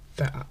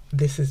that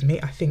this is me.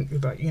 I think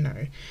that, you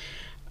know,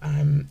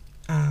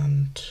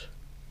 and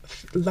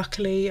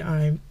luckily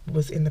I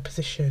was in the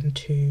position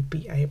to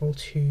be able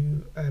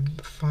to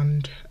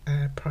fund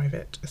a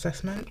private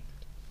assessment.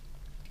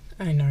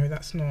 I know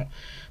that's not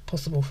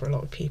possible for a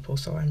lot of people,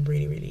 so I'm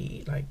really,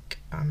 really like,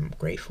 I'm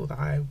grateful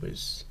that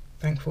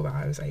thankful that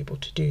I was able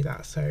to do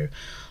that. So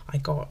I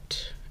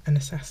got an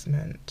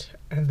assessment,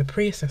 and the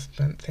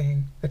pre-assessment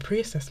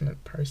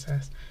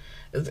process,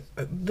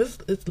 this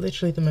is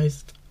literally the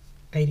most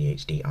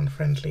ADHD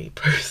unfriendly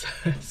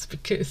process,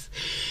 because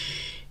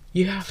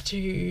you have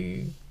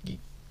to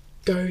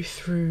go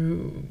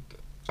through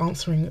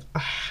answering a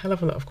hell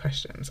of a lot of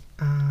questions,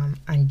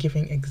 and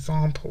giving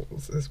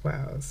examples as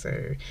well.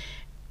 So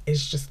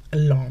it's just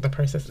the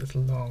process is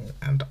long,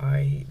 and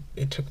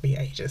it took me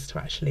ages to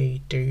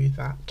actually do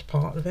that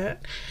part of it.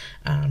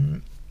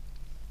 And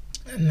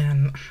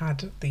then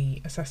had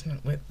the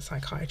assessment with the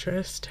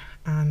psychiatrist,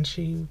 and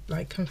she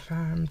like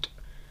confirmed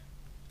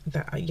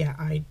that yeah,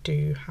 I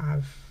do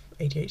have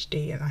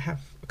ADHD, and I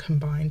have a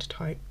combined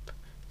type.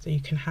 So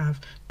you can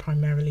have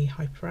primarily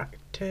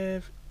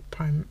hyperactive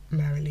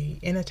primarily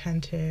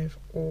inattentive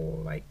or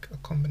like a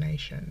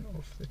combination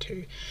of the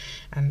two,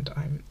 and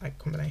I'm like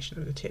combination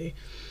of the two.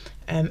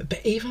 But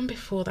even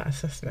before that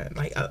assessment,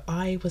 like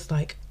I was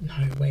like,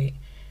 no, wait,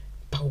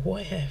 but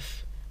what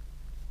if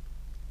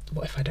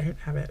I don't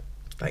have it?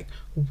 Like,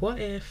 what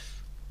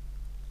if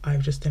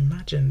I've just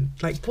imagined,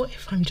 like, what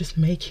if I'm just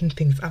making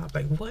things up?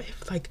 Like, what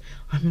if like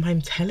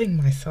I'm telling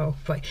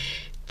myself, like,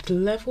 the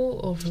level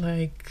of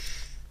like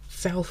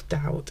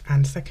self-doubt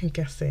and second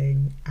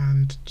guessing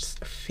and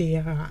just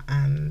fear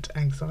and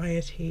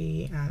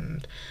anxiety,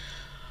 and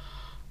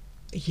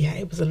yeah,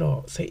 it was a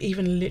lot. So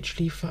even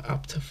literally for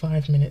up to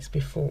 5 minutes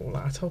before,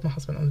 like I told my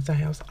husband on the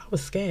day, I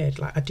was scared.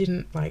 Like I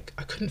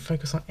couldn't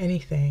focus on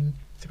anything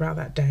throughout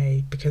that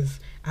day because,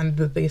 and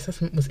the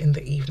assessment was in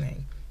the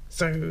evening.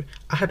 So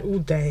I had all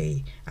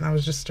day and I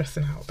was just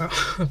stressing out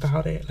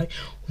about it. Like,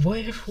 what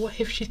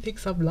if she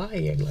thinks I'm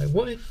lying? Like,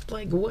 what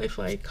if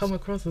I come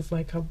across as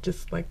like I'm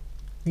just like,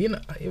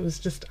 it was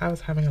just, I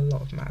was having a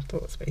lot of mad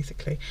thoughts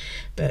basically.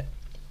 But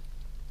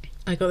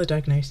I got the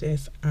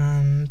diagnosis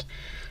and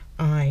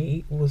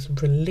I was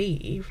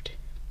relieved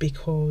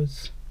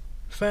because,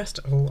 first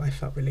of all, I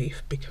felt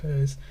relief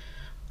because,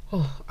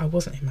 I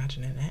wasn't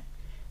imagining it.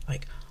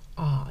 Like,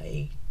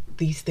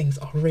 these things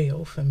are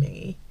real for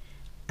me.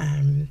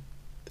 And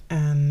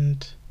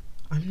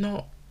I'm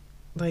not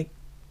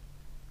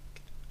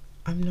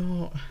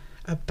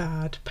a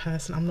bad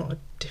person. I'm not a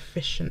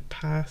deficient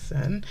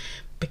person,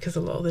 because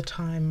a lot of the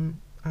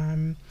time,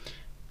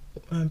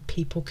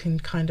 people can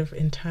kind of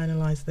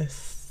internalize their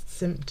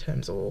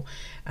symptoms or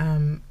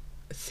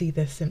see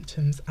their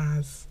symptoms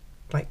as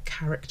like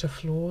character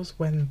flaws,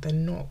 when they're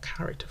not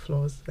character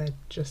flaws, they're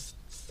just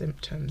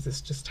symptoms. It's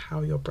just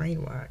how your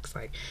brain works.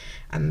 Like,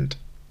 and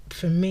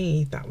for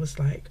me that was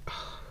like,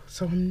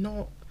 so I'm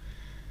not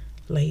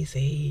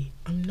lazy,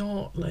 I'm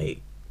not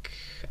like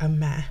a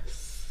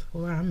mess.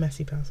 Well, I'm a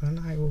messy person,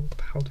 I will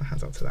hold my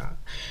hands up to that.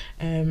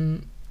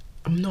 I'm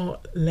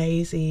not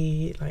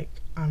lazy, like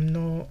I'm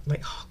not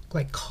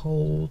like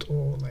cold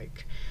or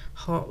like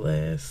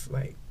heartless,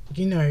 like,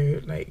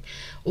 like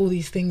all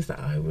these things that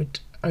I would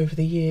over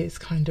the years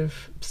kind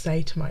of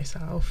say to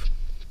myself.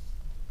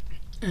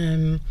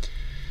 And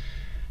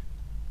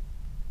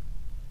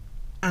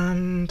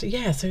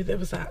yeah, so there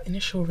was that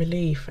initial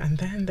relief, and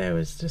then there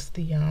was just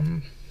the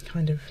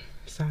kind of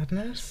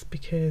sadness,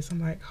 because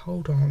I'm like,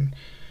 hold on,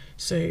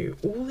 so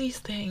all these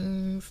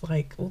things,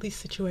 like all these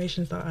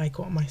situations that I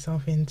got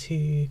myself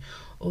into,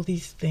 all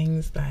these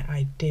things that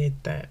I did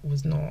that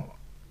was not,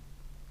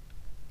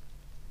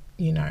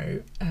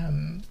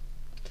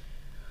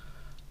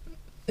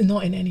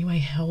 not in any way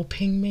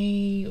helping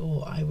me,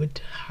 or I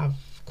went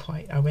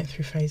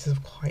through phases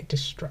of quite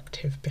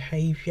destructive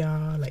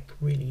behavior, like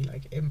really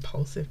like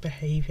impulsive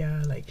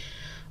behavior, like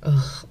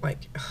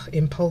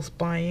impulse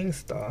buying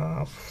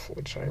stuff,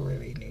 which I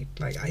really need.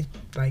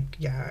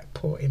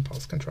 Poor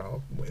impulse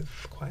control with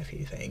quite a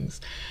few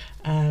things,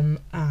 and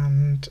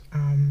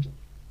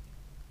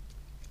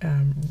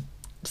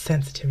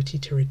sensitivity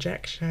to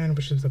rejection,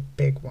 which was a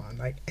big one.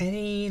 Like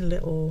any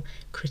little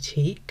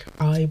critique,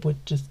 I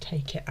would just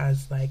take it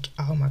as like,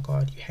 oh my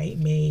god, you hate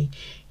me,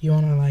 you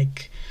wanna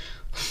like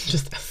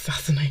just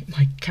assassinate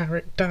my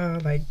character,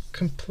 like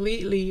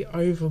completely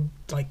over,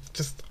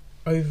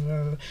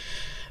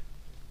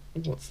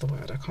 what's the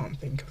word, I can't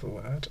think of the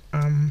word.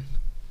 I'm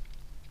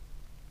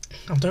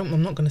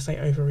not gonna say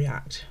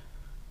overreact,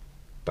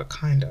 but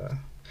kinda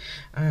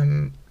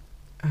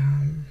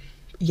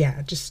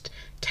yeah, just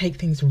take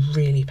things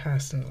really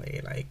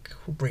personally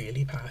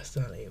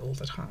all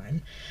the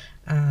time,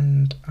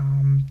 and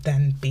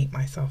then beat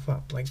myself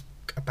up like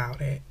about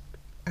it.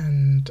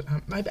 And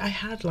I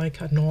had like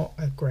not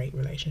a great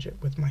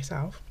relationship with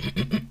myself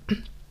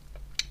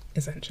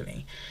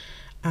essentially,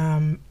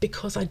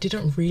 because I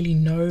didn't really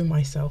know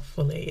myself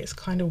fully. It's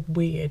kind of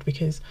weird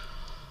because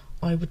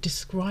I would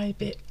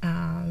describe it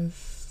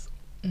as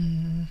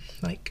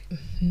like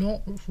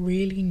not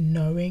really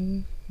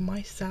knowing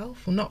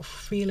myself, or not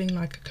feeling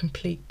like a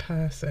complete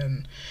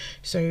person.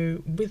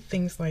 So with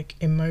things like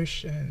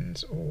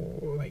emotions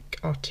or like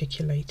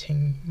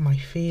articulating my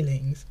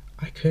feelings,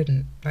 I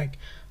couldn't, like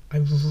I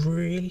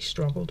really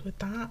struggled with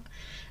that.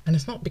 And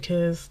it's not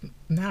because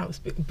now, it's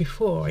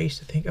before I used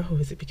to think, oh,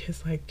 is it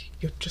because like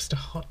you're just a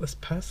heartless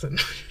person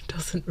who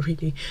doesn't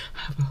really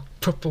have a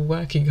proper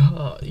working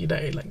heart,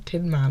 like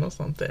Tin Man or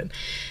something.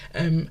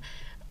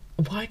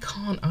 Why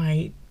can't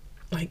I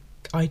like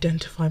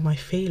identify my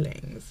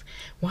feelings?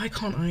 Why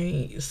can't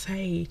I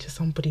say to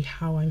somebody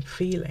how I'm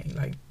feeling?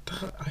 Like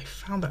I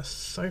found that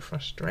so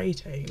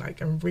frustrating,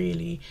 like, and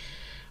really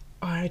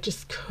I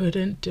just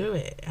couldn't do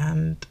it.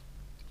 And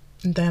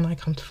then I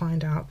come to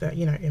find out that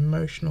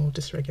emotional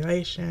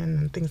dysregulation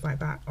and things like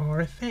that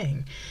are a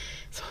thing.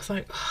 So I was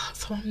like,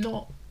 so I'm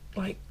not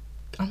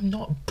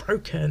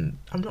broken.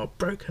 I'm not a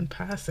broken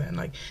person.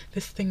 Like,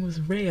 this thing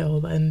was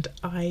real, and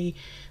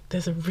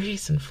there's a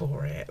reason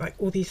for it. Like,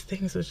 all these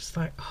things were just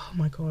like, oh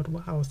my god,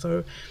 wow.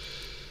 So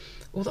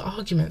all the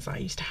arguments I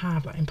used to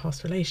have, like in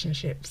past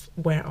relationships,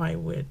 where I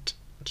would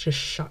just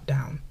shut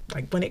down.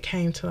 Like when it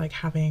came to like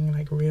having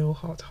like real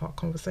heart-to-heart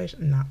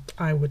conversation, nah,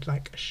 I would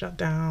like shut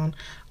down.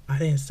 I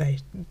didn't say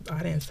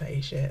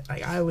shit.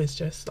 Like I was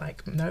just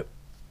like, nope.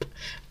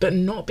 But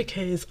not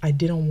because I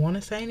didn't want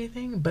to say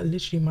anything, but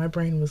literally my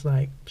brain was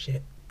like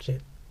shit,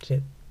 shit,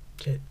 shit,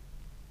 shit,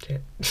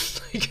 shit.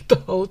 Like the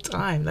whole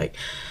time. Like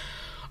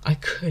I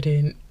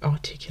couldn't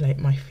articulate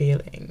my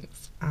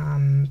feelings,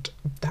 and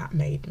that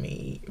made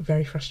me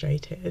very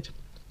frustrated,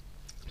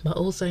 but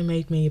also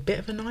made me a bit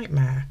of a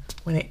nightmare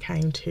when it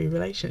came to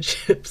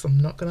relationships.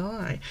 I'm not gonna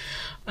lie.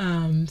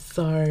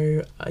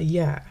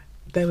 Yeah,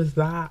 there was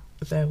that.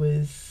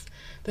 There's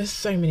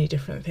so many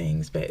different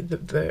things, but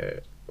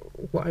the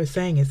what I was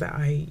saying is that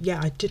I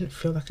didn't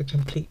feel like a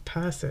complete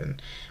person,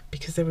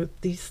 because there were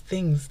these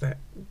things that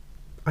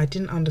I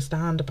didn't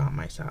understand about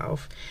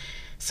myself.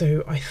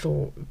 So I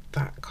thought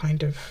that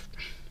kind of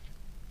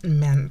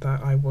meant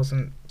that I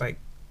wasn't like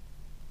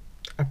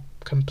a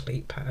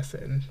complete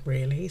person,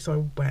 really.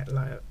 So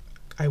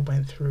I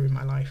went through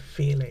my life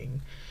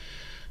feeling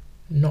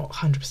not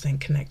 100%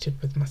 connected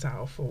with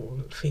myself, or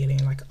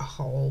feeling like a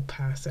whole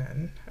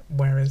person,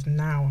 whereas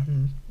now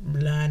I'm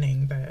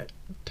learning that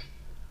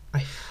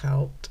I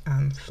felt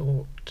and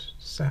thought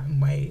certain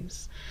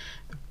ways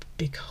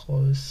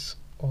because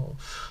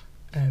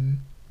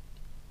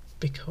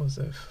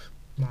of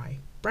my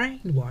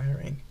brain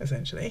wiring,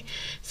 essentially.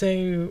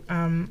 So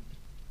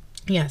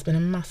yeah, it's been a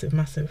massive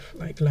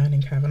like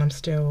learning curve, and I'm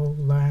still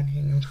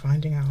learning and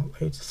finding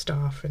out loads of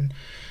stuff and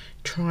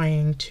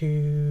trying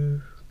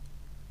to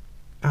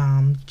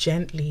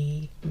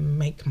gently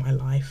make my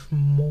life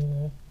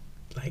more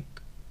like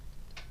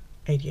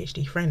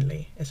ADHD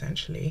friendly,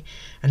 essentially,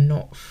 and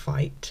not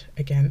fight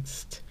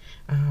against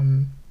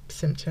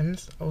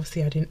symptoms.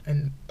 Obviously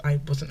I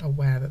wasn't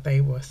aware that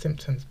they were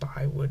symptoms, but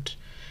I would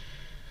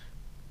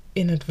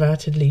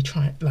inadvertently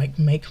try like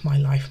make my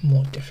life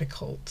more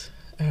difficult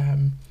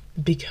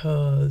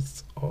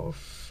because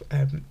of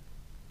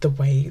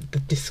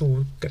the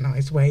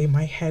disorganized way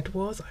my head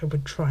was. I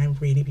would try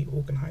and really be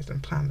organized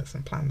and plan this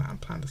and plan that and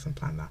plan this and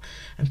plan that,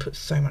 and put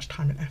so much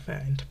time and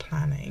effort into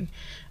planning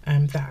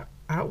that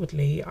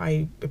outwardly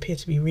I appear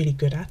to be really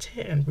good at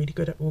it and really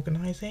good at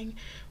organizing.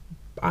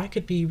 I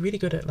could be really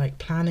good at like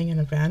planning an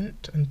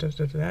event and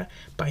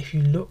but if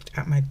you looked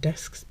at my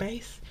desk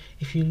space,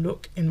 if you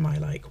look in my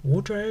like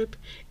wardrobe,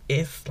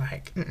 it's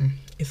like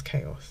it's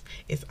chaos.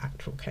 It's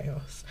actual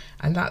chaos.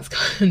 And that's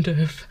kind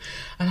of,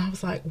 and I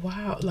was like,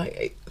 wow,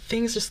 like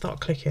things just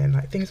start clicking.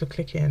 Like things were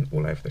clicking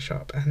all over the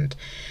shop, and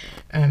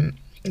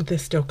they're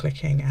still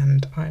clicking,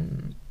 and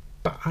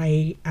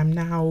I am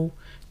now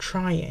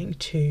trying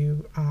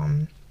to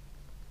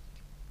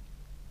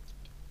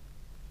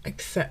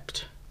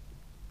accept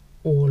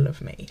all of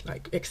me,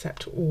 like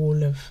accept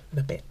all of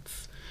the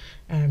bits,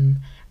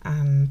 and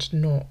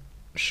not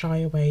shy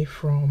away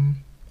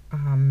from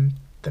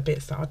the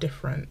bits that are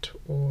different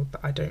or that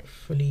I don't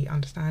fully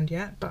understand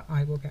yet, but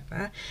I will get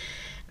there.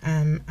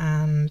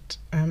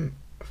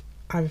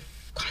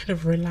 I've kind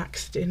of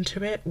relaxed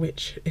into it,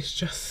 which is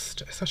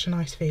just such a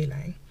nice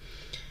feeling.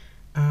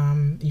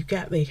 You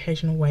get the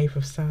occasional wave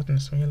of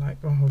sadness when you're like,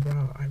 oh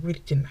wow, I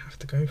really didn't have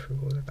to go through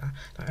all of that.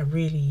 Like I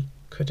really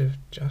could have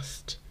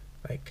just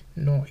like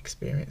not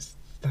experienced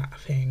that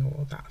thing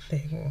or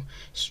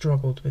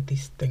struggled with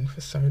this thing for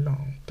so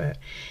long, but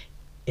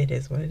it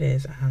is what it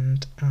is.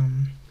 And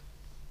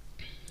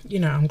you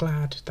know, I'm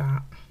glad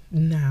that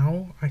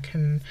now I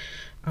can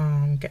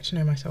get to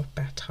know myself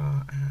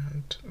better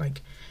and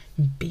like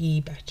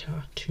be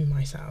better to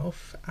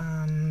myself,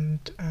 and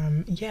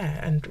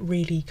and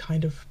really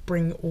kind of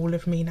bring all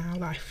of me now.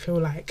 Like I feel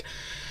like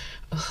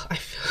I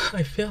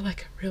feel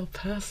like a real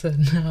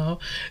person now,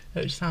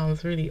 which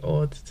sounds really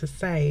odd to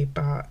say,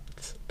 but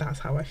that's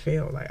how I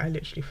feel. Like I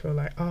literally feel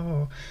like,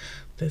 oh,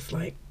 there's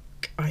like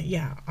I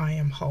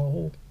am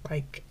whole,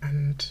 like,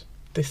 and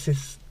this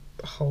is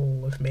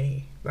whole of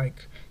me,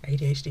 like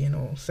ADHD and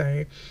all.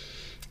 So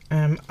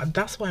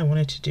that's why I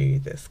wanted to do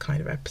this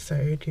kind of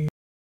episode.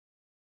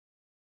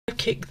 I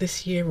kick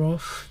this year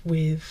off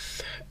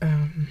with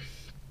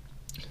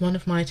one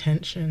of my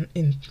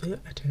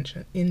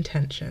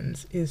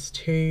intentions is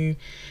to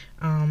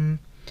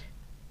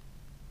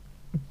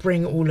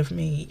bring all of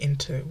me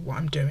into what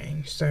I'm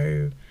doing.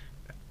 So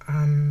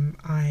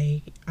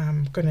I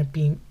am going to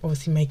be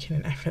obviously making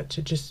an effort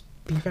to just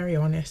be very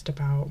honest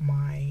about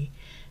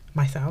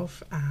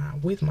myself,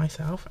 with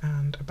myself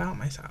and about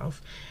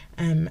myself,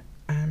 in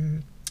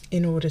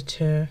order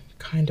to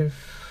kind of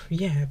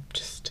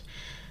just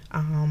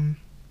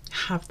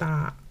have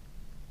that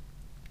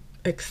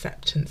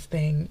acceptance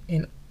thing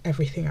in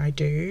everything I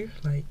do.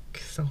 Like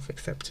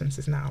self-acceptance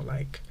is now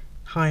like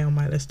high on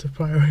my list of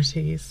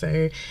priorities.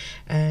 So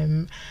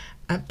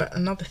but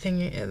another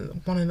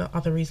thing, one of the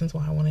other reasons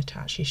why I wanted to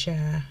actually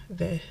share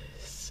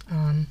this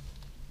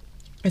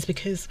is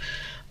because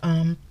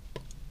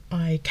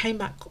I came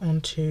back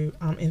onto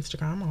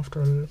Instagram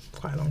after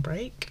quite a long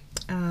break,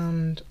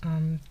 and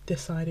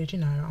decided,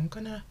 I'm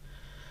gonna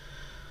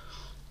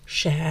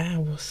share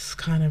what's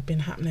kind of been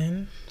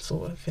happening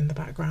sort of in the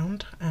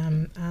background,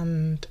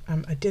 and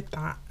I did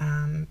that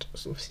and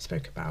sort of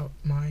spoke about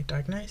my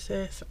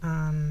diagnosis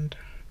and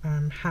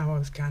how I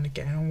was kind of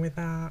getting on with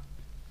that.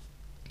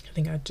 I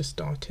think I just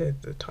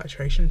started the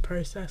titration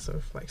process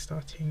of like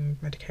starting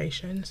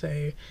medication,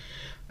 so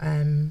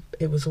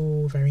it was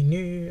all very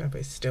new,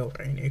 but it's still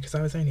very new because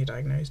I was only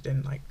diagnosed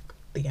in like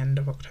the end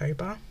of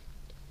October,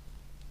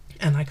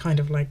 and I kind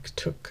of like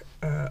took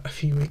a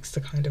few weeks to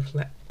kind of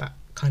let that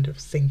kind of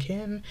sink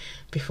in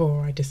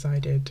before I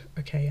decided,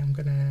 okay, I'm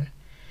gonna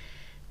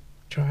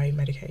try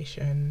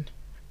medication,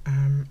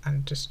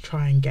 and just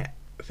try and get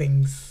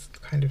things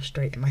kind of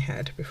straight in my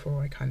head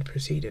before I kind of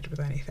proceeded with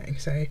anything.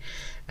 So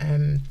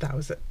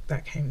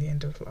that came the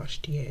end of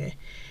last year,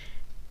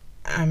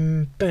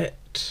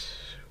 but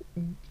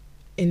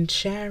in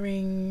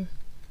sharing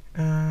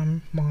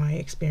my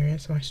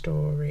experience, my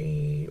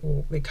story,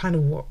 or the kind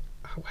of what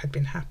had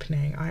been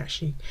happening, I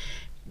actually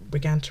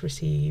began to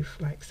receive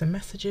like some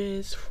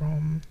messages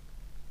from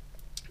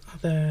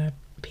other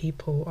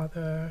people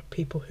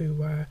who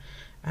were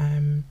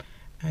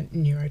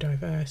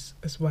neurodiverse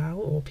as well,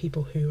 or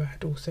people who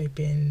had also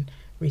been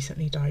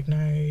recently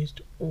diagnosed,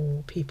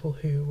 or people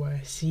who were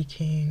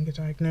seeking a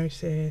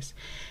diagnosis,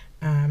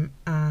 and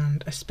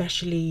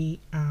especially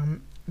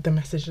the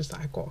messages that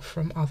I got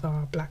from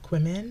other Black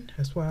women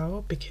as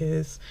well,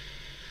 because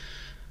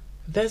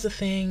there's a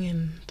thing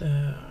in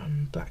the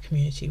Black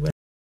community where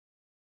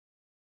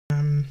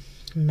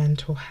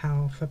mental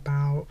health,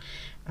 about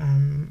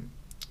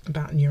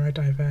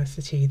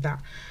neurodiversity, that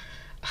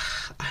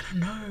I don't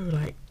know,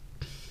 like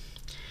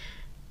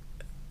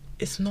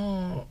it's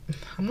not,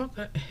 I'm not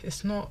gonna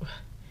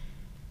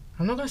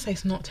say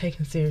it's not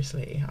taken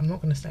seriously, I'm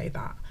not gonna say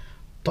that,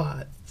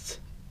 but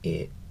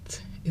it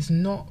is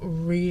not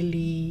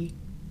really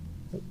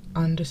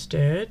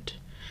understood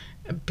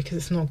because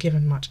it's not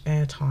given much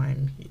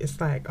airtime. It's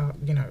like,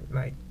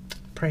 like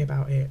pray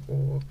about it,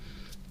 or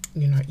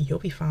you'll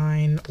be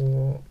fine,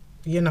 or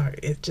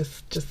it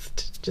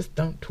just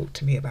don't talk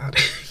to me about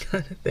it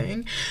kind of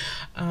thing.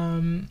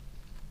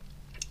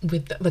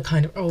 With the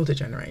kind of older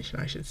generation,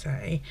 I should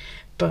say.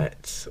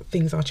 But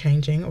things are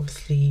changing.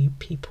 Obviously,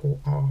 people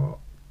are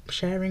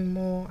sharing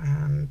more,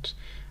 and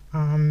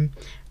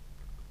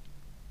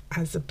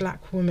as a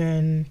Black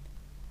woman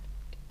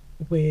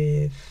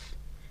with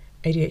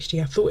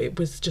ADHD, I thought it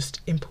was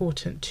just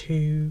important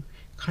to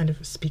kind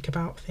of speak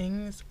about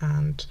things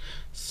and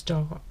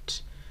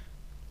start,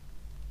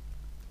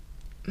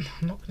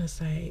 I'm not going to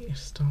say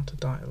start a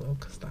dialogue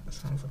because that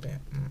sounds a bit,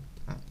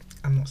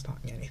 I'm not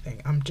starting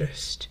anything, I'm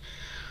just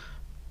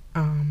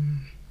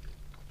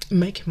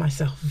making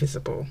myself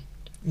visible.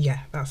 Yeah,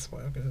 that's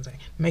what I'm going to say.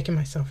 Making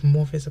myself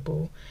more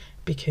visible,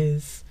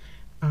 because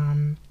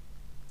I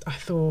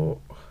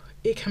thought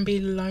it can be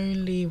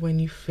lonely when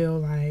you feel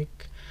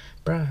like,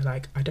 bruh,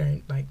 like I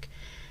don't, like,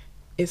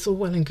 it's all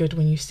well and good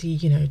when you see,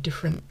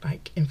 different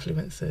like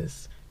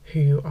influencers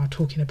who are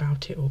talking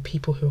about it, or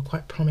people who are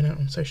quite prominent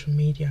on social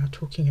media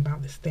talking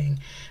about this thing,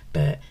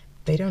 but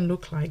they don't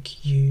look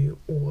like you,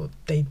 or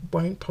they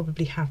won't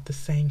probably have the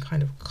same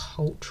kind of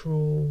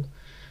cultural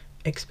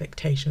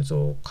expectations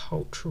or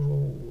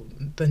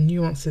the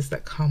nuances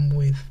that come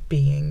with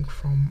being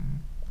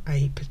from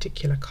a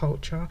particular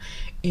culture,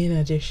 in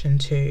addition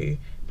to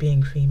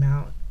being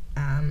female,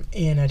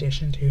 in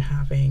addition to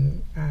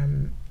having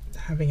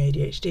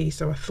ADHD.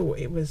 So I thought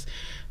it was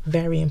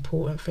very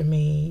important for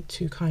me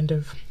to kind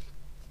of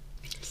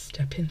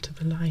step into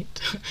the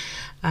light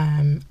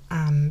and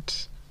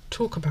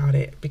talk about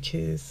it,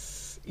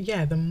 because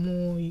the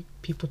more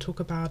people talk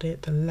about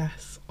it, the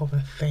less of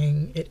a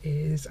thing it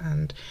is,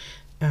 and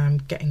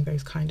getting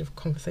those kind of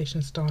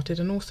conversations started,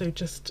 and also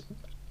just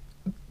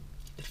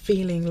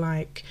feeling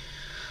like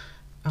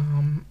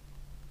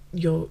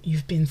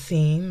you've been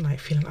seen, like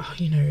feeling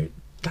like,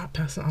 that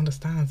person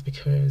understands,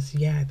 because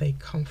they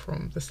come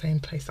from the same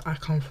place that I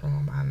come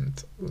from,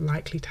 and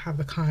likely to have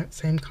the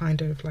same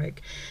kind of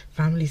like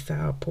family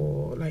setup,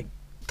 or like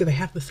they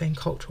have the same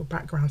cultural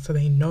background, so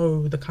they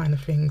know the kind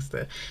of things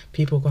that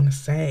people are going to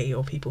say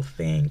or people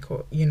think,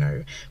 or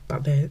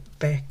but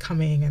they're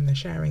coming and they're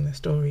sharing their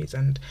stories,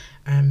 and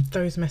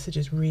those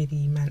messages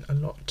really meant a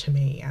lot to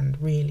me, and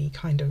really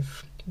kind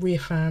of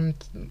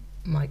reaffirmed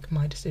like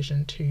my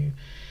decision to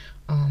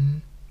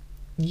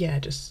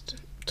just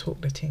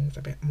talk the things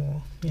a bit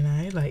more,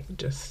 like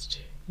just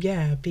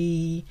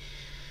be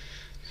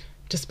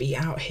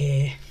out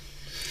here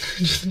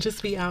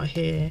just be out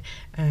here,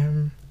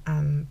 and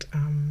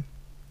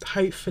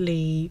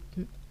hopefully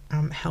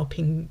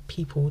helping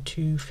people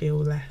to feel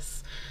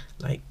less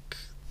like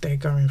they're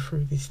going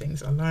through these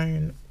things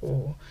alone,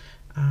 or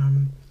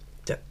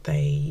that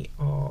they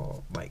are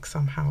like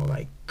somehow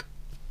like,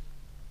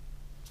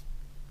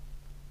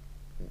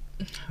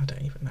 I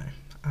don't even know,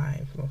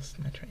 I've lost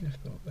my train of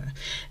thought there,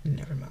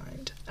 never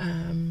mind.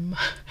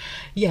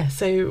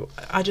 So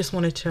I just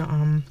wanted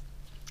to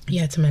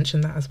to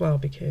mention that as well,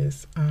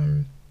 because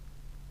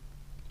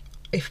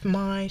if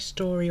my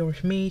story, or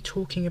if me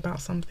talking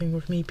about something, or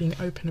if me being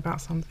open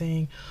about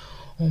something,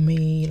 or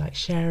me like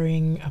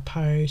sharing a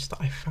post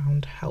that I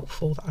found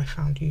helpful, that I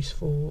found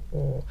useful,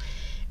 or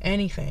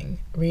anything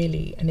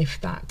really, and if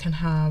that can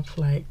have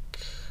like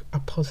a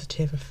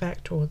positive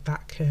effect, or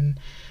that can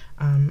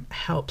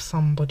help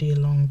somebody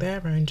along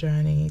their own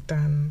journey,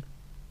 then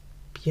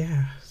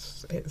yeah,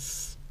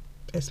 it's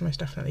most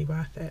definitely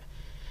worth it.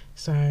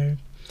 So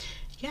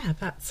yeah,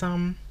 that's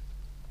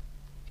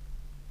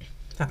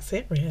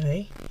it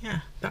really.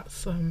 Yeah,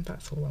 that's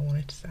all I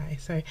wanted to say.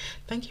 So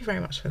thank you very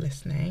much for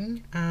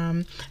listening.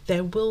 I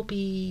will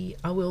be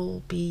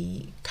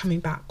coming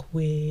back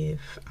with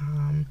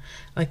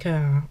like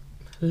a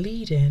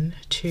lead-in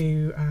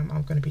to I'm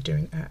going to be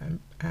doing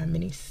a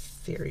mini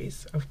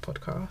series of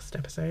podcast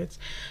episodes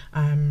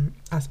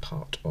as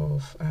part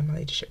of my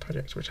leadership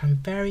project, which I'm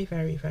very,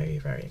 very, very,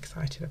 very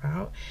excited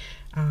about.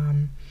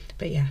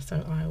 But yeah,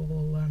 so I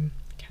will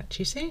catch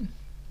you soon.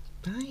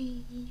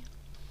 Bye.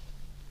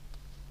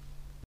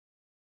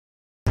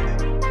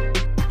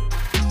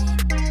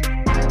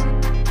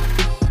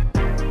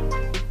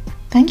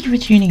 Thank you for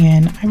tuning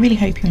in. I really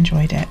hope you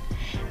enjoyed it.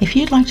 If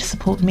you'd like to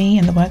support me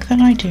and the work that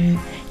I do,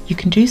 you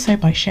can do so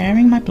by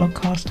sharing my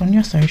blogcast on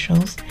your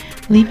socials,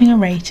 leaving a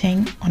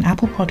rating on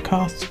Apple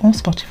Podcasts or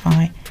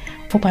Spotify,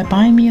 or by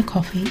buying me a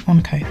coffee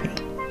on Ko-fi.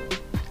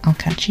 I'll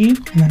catch you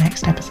in the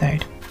next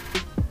episode.